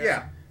 boomerang.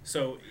 Yeah.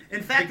 So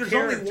In fact, the there's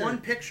only character- one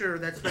picture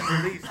that's been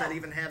released that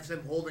even has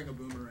him holding a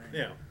boomerang.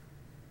 Yeah.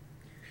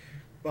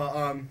 But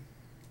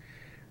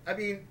I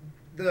mean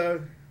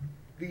the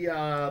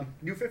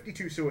New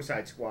 52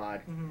 Suicide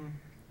Squad,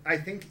 I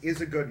think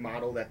is a good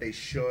model that they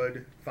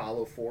should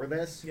follow for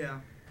this. Yeah.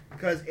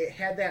 Because it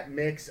had that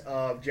mix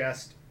of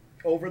just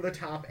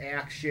over-the-top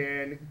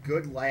action,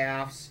 good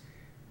laughs,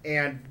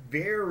 and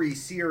very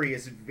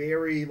serious,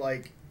 very,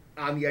 like,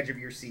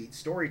 on-the-edge-of-your-seat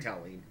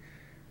storytelling.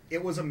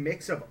 It was a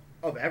mix of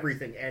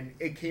everything, and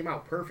it came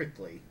out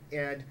perfectly.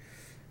 And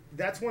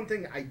that's one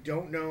thing I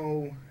don't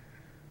know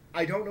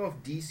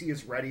if DC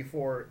is ready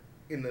for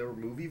in the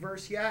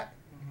movieverse yet.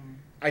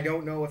 I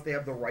don't know if they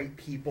have the right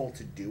people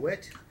to do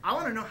it. I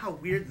want to know how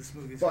weird this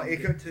movie's But going it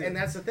to could, get, too. and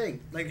that's the thing.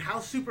 Like, how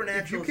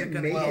supernatural If you is it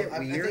can going to make be? it I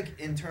weird. think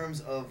in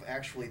terms of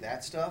actually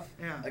that stuff,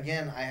 Yeah.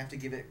 again, I have to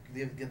give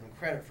them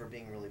credit for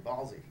being really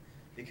ballsy,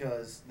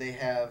 because they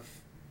have,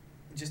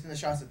 just in the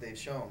shots that they've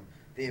shown,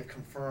 they have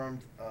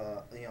confirmed,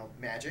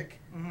 magic,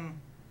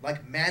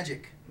 like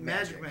magic.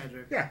 Magic.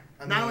 Yeah.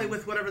 I Not mean, only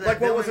with whatever that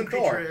Like what villain was in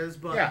creature Thor. is,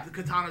 but Yeah. the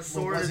katana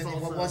sword is also...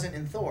 what wasn't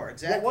in Thor,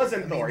 exactly. What was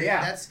in Thor,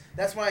 yeah.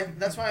 That's why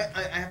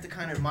I have to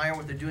kind of admire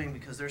what they're doing,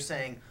 because they're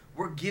saying,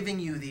 we're giving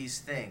you these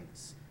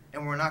things,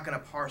 and we're not going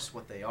to parse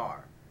what they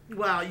are.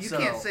 Well, you So,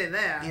 can't say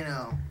that.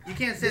 You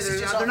can't say This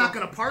is just they're not off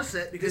going to parse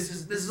it,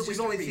 because this is we've just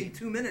only a read. seen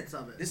 2 minutes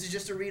of it. This is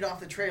just a read off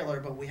the trailer,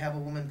 but we have a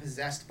woman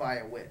possessed by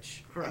a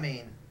witch. Correct. I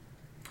mean,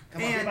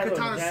 come and By the way,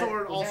 Katana was that-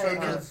 Sword was also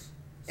that- has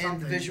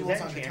and something. visuals Was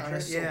that on Katana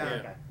Enchantress? Sword.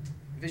 Yeah.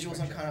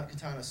 Visuals on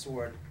Katana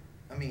Sword.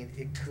 I mean,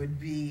 it could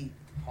be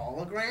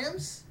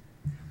holograms.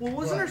 Well,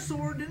 wasn't But- her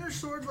sword? Didn't her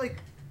sword like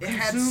It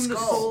had consume the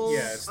skulls. souls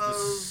Yeah, it's the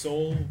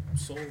of?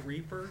 Soul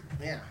Reaper.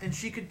 Yeah. And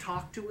she could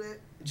talk to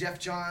it. Jeff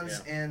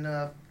Johns Yeah.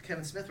 and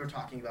Kevin Smith were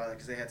talking about it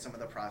because they had some of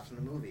the props from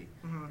the movie,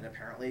 Mhm. and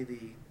apparently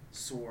the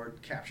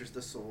sword captures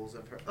the souls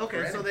of her. of Okay,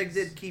 her so they enemies.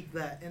 did keep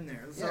that in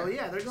there. So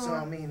yeah, they're going. So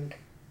I mean,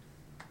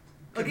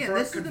 Again,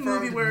 this is the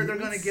confirmed movie where they're going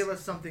to mutants, give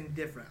us something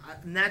different,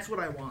 and that's what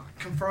I want.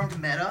 confirmed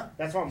meta.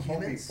 That's what I'm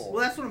hoping humans. for.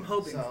 Well, that's what I'm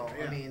hoping So for.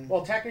 Yeah. I mean,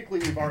 Well, technically,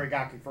 we've already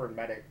got confirmed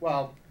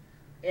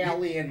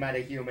alien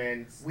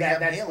metahumans. we have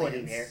That's splitting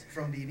aliens hairs.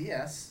 from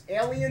BBS.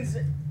 Aliens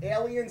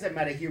and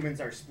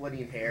metahumans are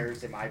splitting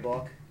hairs in my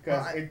book.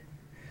 Because Well,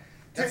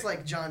 that's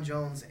like John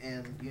Jones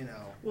and,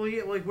 Well,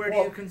 yeah, like where do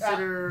you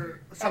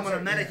consider someone a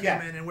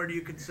metahuman, and where do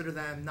you consider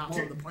them not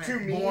on the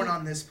planet? born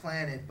on this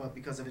planet, but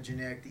because of a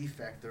genetic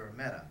defect, they're a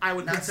meta. I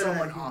would not consider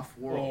someone that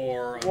off-world.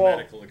 Or a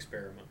medical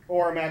experiment.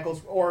 Or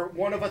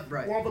one of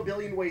a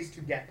billion ways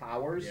to get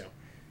powers. Yeah.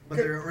 But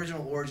their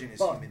original origin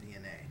is human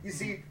DNA. You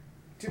see,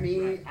 to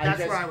me, That's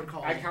where I would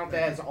call I it. count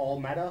that as all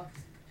meta.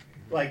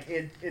 Like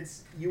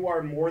it's you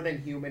are more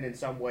than human in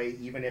some way,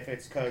 even if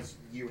it's because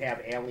you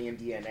have alien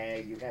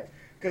DNA.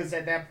 Because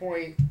at that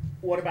point,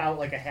 what about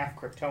like a half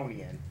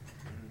Kryptonian?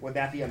 Would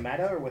that be a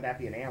meta or would that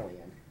be an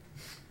alien?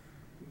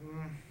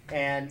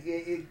 And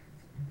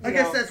I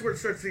guess that's where it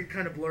starts to get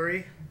kind of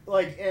blurry.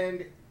 Like,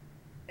 and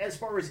as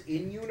far as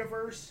in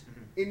universe,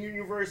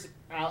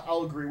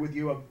 I'll agree with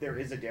you. There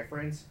is a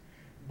difference,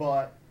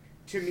 but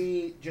to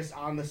me, just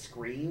on the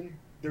screen,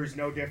 there's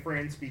no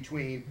difference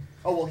between,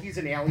 oh, well, he's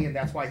an alien,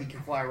 that's why he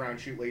can fly around and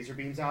shoot laser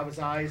beams out of his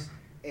eyes,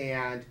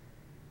 and,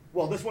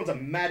 well, this one's a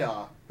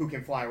meta who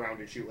can fly around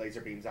and shoot laser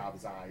beams out of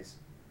his eyes.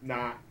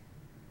 Not,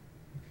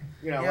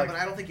 Yeah, but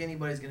I don't think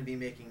anybody's going to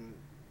be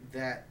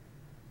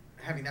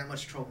having that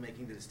much trouble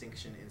making the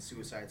distinction in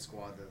Suicide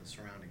Squad than the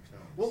surrounding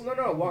films. Well,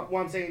 no. What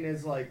I'm saying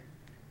is, like,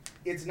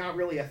 it's not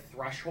really a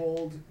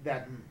threshold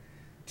that,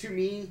 to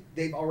me,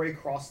 they've already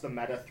crossed the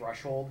meta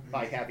threshold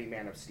by having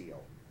Man of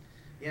Steel.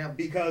 Yeah.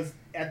 Because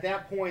at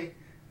that point,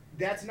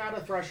 that's not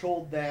a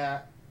threshold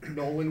that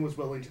Nolan was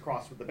willing to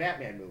cross with the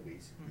Batman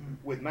movies,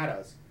 with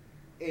metas.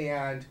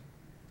 And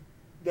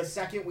the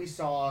second we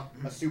saw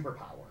a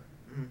superpower,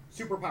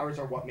 superpowers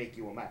are what make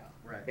you a meta,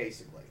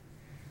 basically.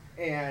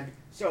 And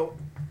so,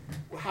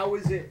 how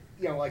is it,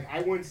 like,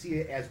 I wouldn't see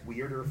it as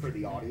weirder for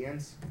the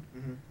audience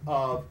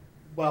of,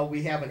 well,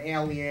 we have an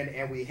alien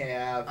and we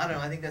have... I don't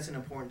know, I think that's an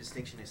important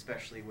distinction,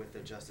 especially with the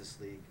Justice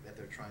League that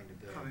they're trying to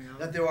build. Coming out.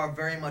 That there are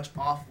very much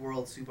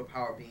off-world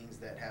superpower beings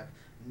that have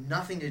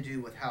nothing to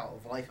do with how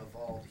life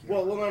evolved here.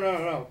 Well,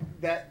 no.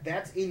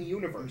 That's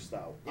in-universe,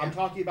 though. Yeah. I'm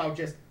talking about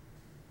just...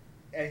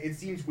 It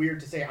seems weird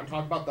to say, I'm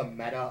talking about the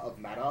meta of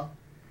meta.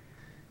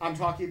 I'm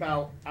talking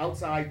about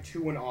outside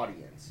to an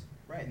audience.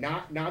 Right.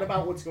 Not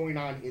about what's going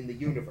on in the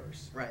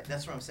universe. Right,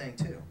 that's what I'm saying,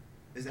 too.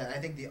 Is that I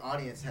think the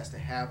audience has to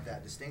have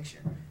that distinction.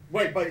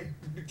 Right, but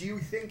do you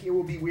think it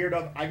will be weird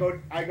if I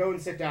go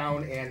and sit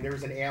down and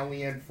there's an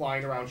alien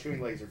flying around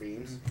shooting laser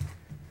beams?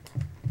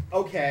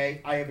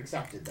 Okay, I have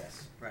accepted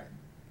this. Right.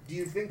 Do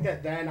you think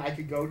that then I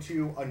could go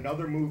to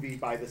another movie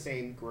by the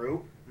same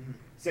group,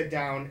 sit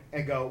down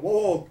and go,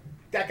 whoa,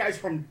 that guy's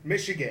from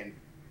Michigan,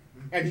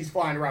 and he's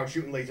flying around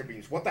shooting laser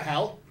beams. What the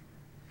hell?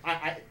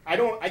 I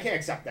can't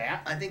accept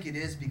that. I think it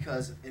is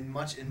because in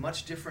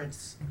much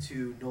difference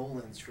to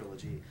Nolan's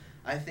trilogy,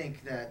 I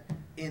think that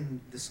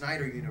in the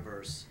Snyder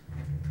universe,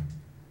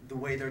 the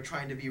way they're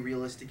trying to be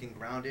realistic and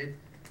grounded,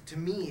 to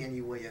me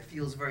anyway, it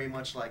feels very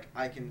much like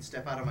I can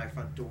step out of my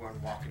front door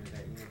and walk into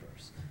that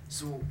universe.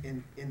 So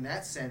in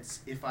that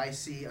sense, if I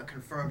see a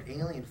confirmed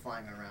alien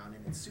flying around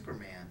and it's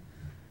Superman,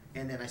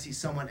 and then I see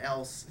someone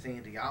else, say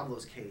in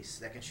Diablo's case,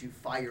 that can shoot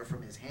fire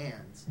from his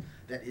hands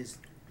that is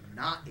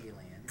not alien,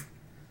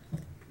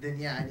 then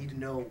yeah, I need to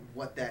know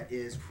what that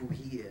is, who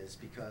he is,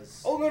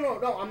 because... Oh,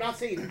 no, I'm not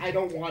saying I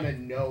don't want to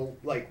know,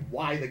 like,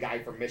 why the guy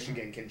from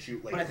Michigan can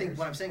shoot lasers. But I think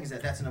what I'm saying is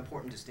that that's an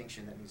important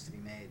distinction that needs to be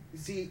made.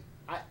 See,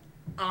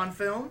 On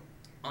film?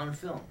 On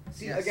film.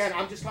 See, yes. Again,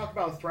 I'm just talking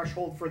about a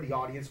threshold for the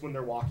audience when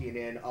they're walking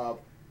in of,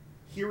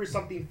 here is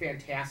something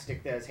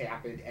fantastic that has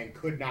happened and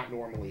could not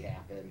normally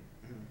happen.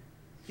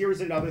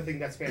 Here's another thing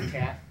that's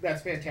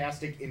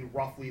fantastic in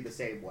roughly the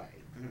same way.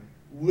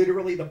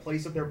 Literally, the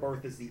place of their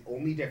birth is the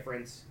only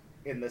difference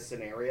in this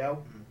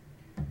scenario.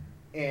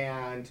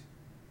 But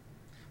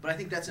I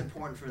think that's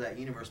important for that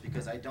universe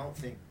because I don't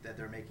think that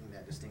they're making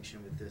that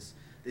distinction with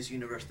this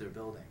universe they're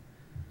building.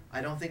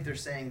 I don't think they're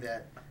saying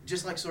that,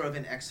 just like sort of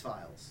in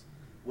X-Files,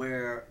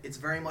 where it's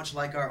very much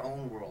like our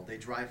own world. They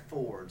drive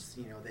Fords,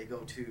 they go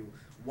to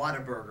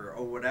Whataburger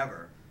or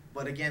whatever.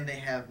 But again, they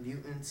have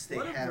mutants, they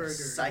have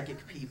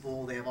psychic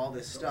people, they have all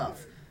this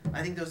stuff.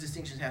 I think those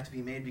distinctions have to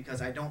be made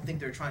because I don't think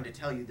they're trying to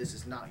tell you this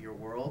is not your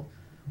world.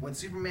 When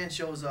Superman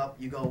shows up,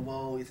 you go,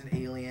 whoa, it's an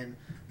alien,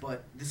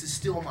 but this is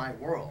still my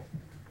world.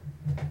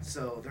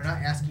 So they're not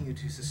asking you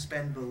to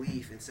suspend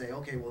belief and say,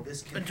 okay, well,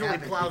 this can until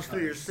happen it plows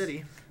through your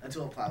city.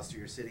 Until it plows through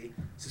your city.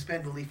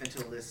 Suspend belief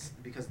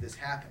because this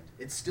happened.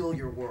 It's still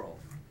your world.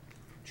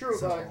 True,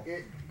 but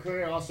it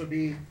could also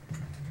be,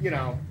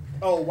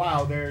 oh,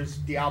 wow, there's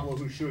Diablo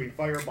who's shooting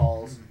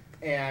fireballs,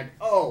 and,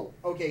 oh,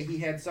 okay, he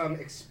had some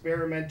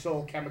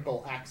experimental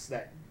chemical X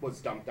that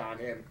was dumped on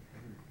him,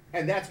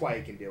 and that's why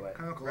he can do it.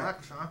 Chemical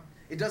X, huh?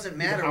 It doesn't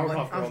matter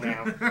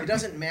it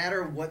doesn't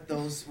matter what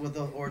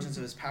the origins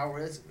of his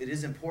power is. It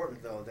is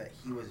important though that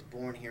he was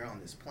born here on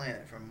this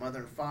planet from mother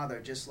and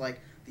father, just like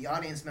the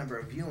audience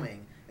member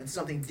viewing, and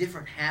something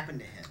different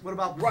happened to him. What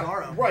about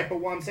Bizarro? Right,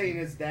 but what I'm saying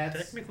is that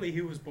technically he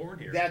was born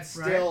here. That's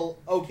still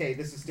okay.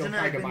 This is still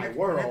kind of my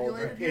world.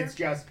 It's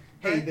just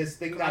hey, Right. this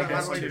thing that I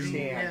God, don't understand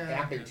yeah.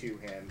 happened to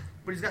him.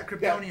 But he's got That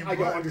Kryptonian I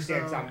blood, don't understand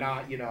because so- I'm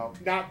not,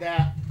 not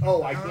that,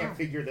 oh, I Oh. can't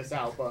figure this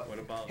out, but What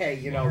about hey,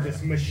 this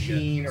Florida?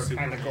 machine or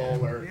Superman,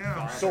 tentacle or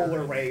Yeah.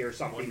 solar ray or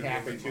something Wonder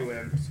happened Woman to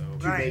him mother, so-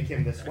 to Right. make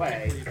him this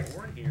way. Technically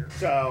born here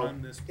So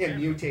on this it planet.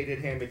 mutated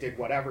him, it did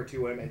whatever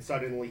to him, and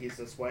suddenly he's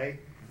this way.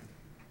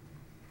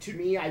 To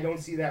me, I don't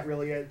see that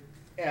really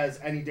as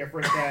any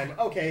different than,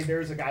 okay,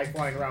 there's a guy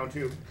flying around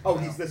too. Oh,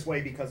 he's this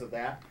way because of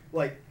that.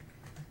 Like,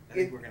 I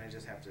think we're gonna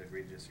just have to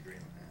agree to disagree on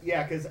that.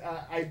 yeah, because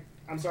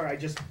I'm sorry, I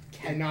just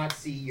cannot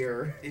see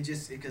your. It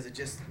just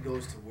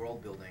goes to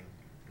world building.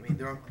 I mean,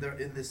 they're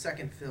in the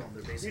second film.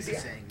 They're basically see,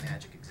 saying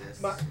magic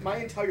exists. My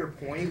entire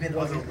point Even other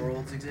wasn't.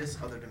 worlds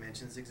exist, other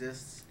dimensions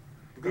exist.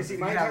 You see,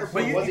 my you entire have- But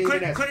point you, wasn't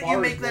even as couldn't far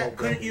you as make that? world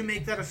Couldn't building. you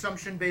make that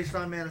assumption based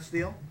on Man of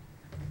Steel?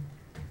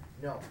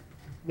 No,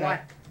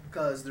 Why?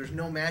 because there's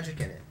no magic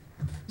in it.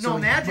 No So-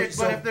 magic,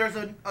 so but if there's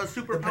a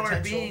superpowered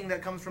potential- being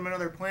that comes from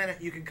another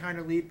planet, you can kind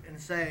of leap and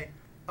say,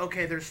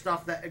 okay, there's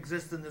stuff that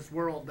exists in this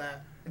world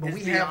that But is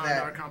we beyond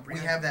have our that. We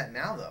comprehension. have that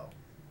now, though,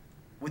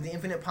 with the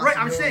infinite Right, possibility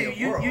I'm saying of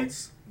you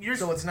worlds. you're.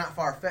 So it's not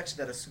far fetched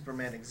that a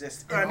Superman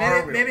exists. In All right, our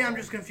maybe real maybe I'm world.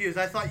 just confused.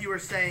 I thought you were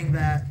saying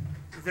that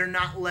they're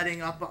not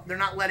letting up. They're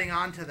not letting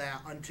on to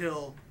that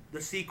until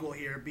the sequel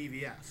here,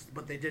 BVS.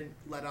 But they didn't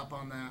let up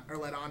on that or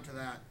let on to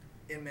that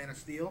in Man of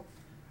Steel.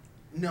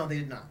 No, they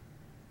did not.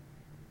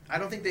 I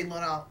don't think they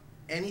let out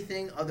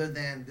anything other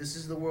than this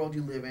is the world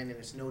you live in, and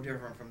it's no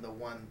different from the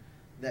one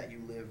that you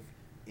live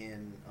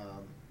in,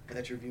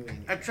 that you're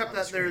viewing. Except on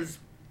the that screen. there's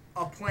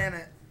a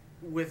planet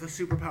with a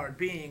superpowered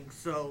being,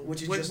 so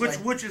Which is which, just which,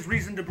 like- which is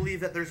reason to believe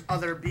that there's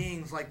other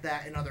beings like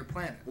that in other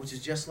planets. which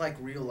is just like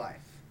real life.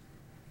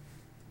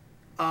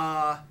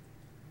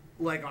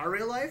 Like our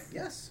real life.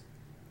 Yes.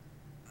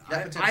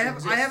 I potential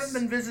haven't exists.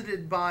 been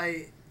visited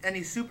by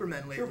any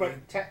Supermen lately. Sure, but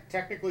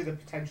technically the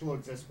potential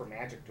exists for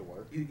magic to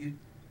work.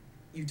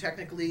 You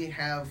technically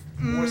have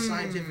more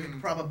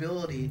scientific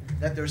probability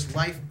that there's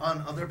life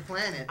on other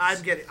planets. I'm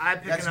picking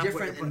That's up what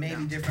different you're and maybe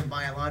putting down. different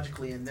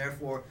biologically and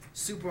therefore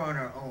super on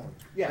our own.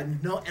 Yeah.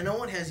 But no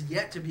one has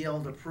yet to be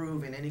able to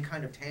prove in any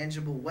kind of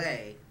tangible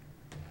way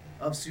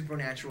of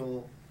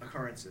supernatural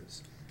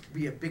occurrences.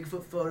 Be it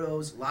Bigfoot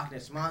photos, Loch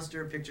Ness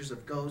Monster, pictures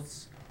of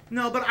ghosts.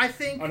 No, but I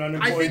think An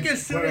unemployed,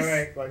 as soon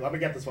wait, let me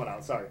get this one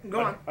out. Sorry.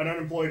 Go on. An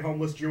unemployed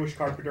homeless Jewish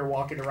carpenter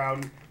walking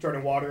around,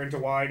 turning water into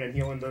wine and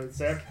healing the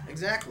sick.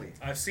 Exactly.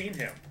 I've seen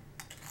him.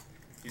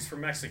 He's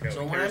from Mexico. So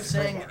He what I'm carries a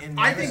saying crowbar. in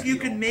I Man think of you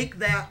Steel- can make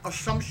that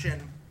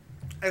assumption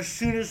as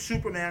soon as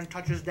Superman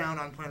touches down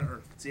on planet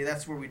Earth. See,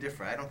 that's where we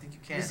differ. I don't think you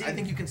can. You see- I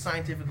think you can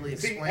scientifically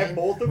See, explain and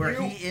both of where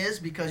you- he is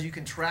because you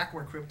can track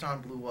where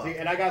Krypton blew up. See,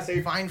 and I gotta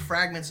say, Find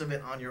fragments of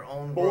it on your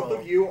own both world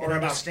of you and are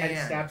about understand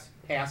 10 steps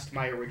past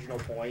my original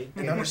point.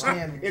 and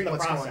understand in the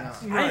what's process.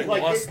 going on. I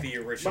Like, lost it- the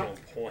original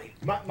point.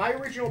 My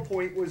original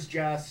point was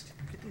just,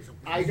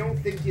 I don't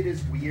think it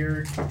is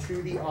weird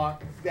to the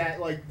that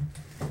like,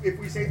 if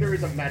we say there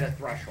is a meta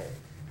threshold,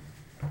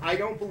 I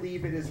don't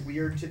believe it is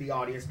weird to the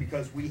audience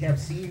because we have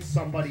seen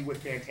somebody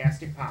with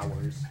fantastic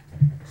powers.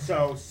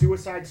 So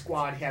Suicide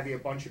Squad having a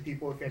bunch of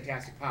people with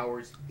fantastic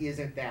powers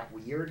isn't that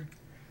weird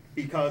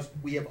because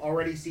we have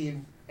already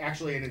seen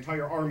actually an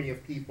entire army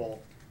of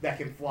people that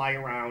can fly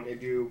around and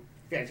do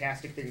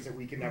fantastic things that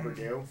we can never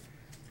do.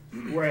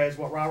 Whereas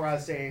what Ra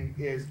is saying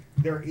is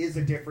there is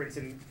a difference,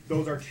 and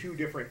those are two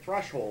different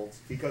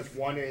thresholds because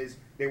one is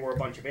they were a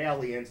bunch of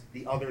aliens,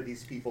 the other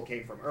these people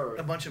came from Earth.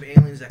 A bunch of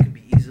aliens that can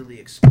be easily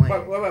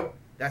explained. Wait.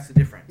 That's the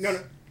difference. No.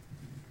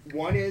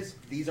 One is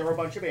these are a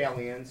bunch of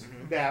aliens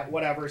that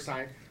whatever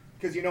science,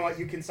 because you know what,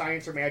 you can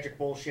science or magic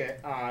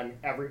bullshit on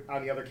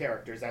the other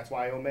characters. That's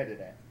why I omitted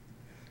it.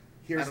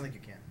 I don't think you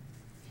can.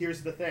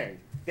 Here's the thing: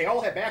 they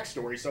all have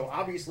backstory, so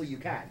obviously you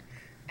can.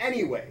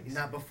 Anyways,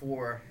 Not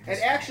before. and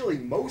actually,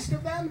 most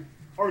of them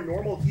are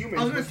normal humans.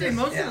 I was going to with say just-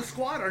 most yeah. of the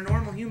squad are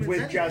normal humans. with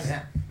anyway. just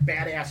Yeah.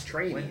 badass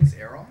training. When's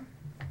Arrow?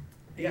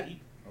 Yeah.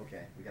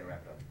 Okay, we gotta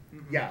wrap it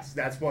up. Yes,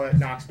 that's what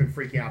Knox been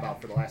freaking out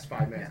about for the last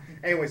 5 minutes.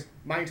 Anyways,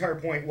 my entire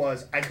point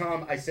was,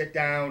 I sit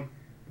down,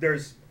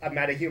 there's a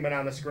metahuman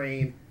on the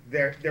screen,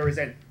 there is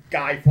a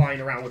guy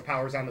flying around with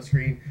powers on the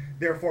screen.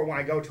 Therefore, when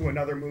I go to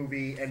another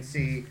movie and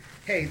see,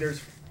 hey,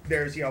 there's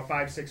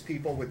 5-6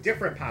 people with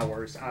different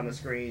powers on the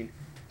screen,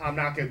 I'm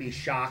not going to be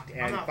shocked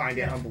and find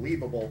it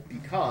unbelievable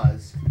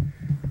because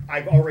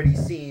I've already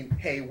seen,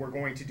 hey, we're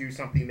going to do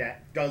something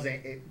that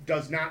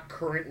does not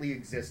currently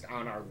exist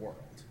on our world.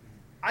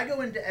 I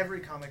go into every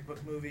comic book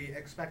movie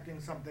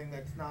expecting something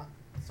that's not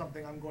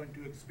something I'm going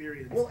to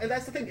experience. Well, and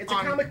that's the thing. It's a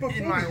On- comic book in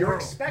movie. my You're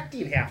world.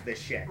 expecting half this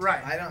shit.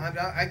 Right.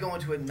 I go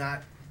into it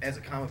not as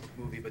a comic book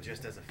movie, but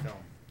just as a film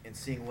and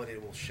seeing what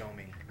it will show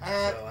me.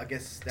 So I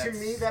guess that's,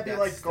 To me, that'd be that's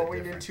like the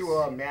going difference. into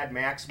a Mad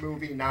Max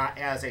movie, not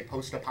as a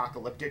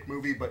post-apocalyptic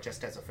movie, but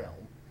just as a film.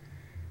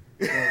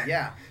 Well,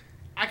 yeah.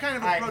 I kind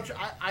of approach.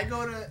 I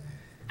go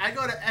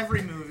to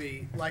every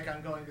movie like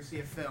I'm going to see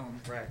a film.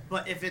 Right.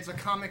 But if it's a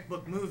comic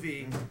book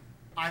movie,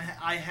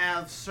 I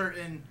have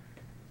certain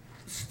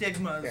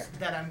stigmas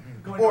that I'm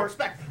going Or- to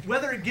expect.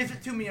 Whether it gives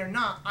it to me or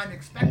not, I'm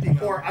expecting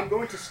them. Or I'm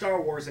going to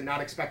Star Wars and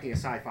not expecting a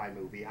sci-fi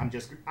movie. I'm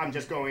just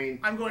going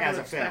as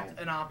to a film. expect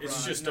an opera.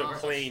 It's just a not-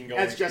 plane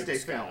going It's just through a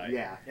the film, sky.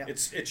 yeah.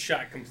 It's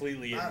shot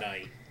completely at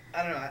night.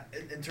 I don't know.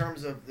 In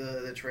terms of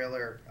the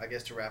trailer, I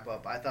guess to wrap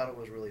up, I thought it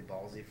was really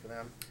ballsy for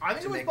them. I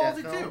think to it was make that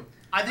ballsy film. too.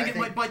 I think it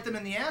might bite them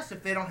in the ass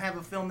if they don't have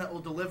a film that will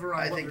deliver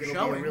on I what think they're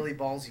it'll showing. be a really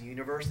ballsy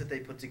universe that they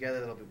put together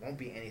that won't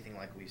be anything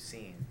like we've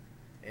seen,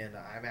 and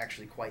I'm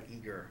actually quite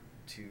eager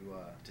to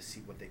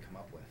see what they come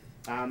up with.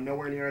 I'm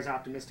nowhere near as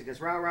optimistic as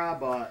Rah-Rah,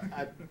 but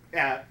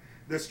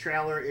this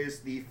trailer is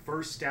the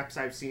first steps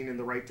I've seen in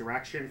the right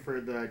direction for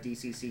the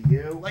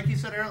DCCU. Like you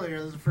said earlier,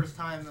 this is the first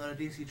time that a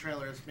DC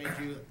trailer has made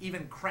you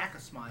even crack a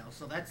smile.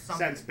 So that's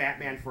something. Since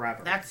Batman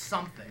Forever. That's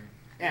something.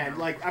 And,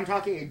 like, I'm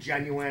talking a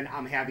genuine,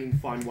 I'm having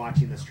fun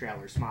watching this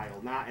trailer smile,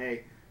 not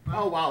a,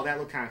 oh, wow, that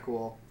looked kind of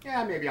cool.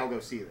 Yeah, maybe I'll go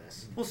see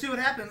this. We'll see what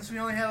happens. We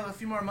only have a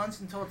few more months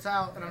until it's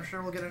out, and I'm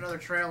sure we'll get another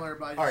trailer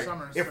by All right,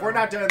 summer. if so. we're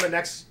not done in the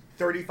next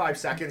 35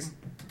 seconds,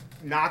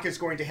 Knock is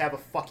going to have a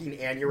fucking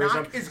aneurysm.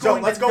 Knock is so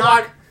going let's to go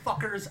knock on.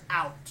 fuckers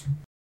out.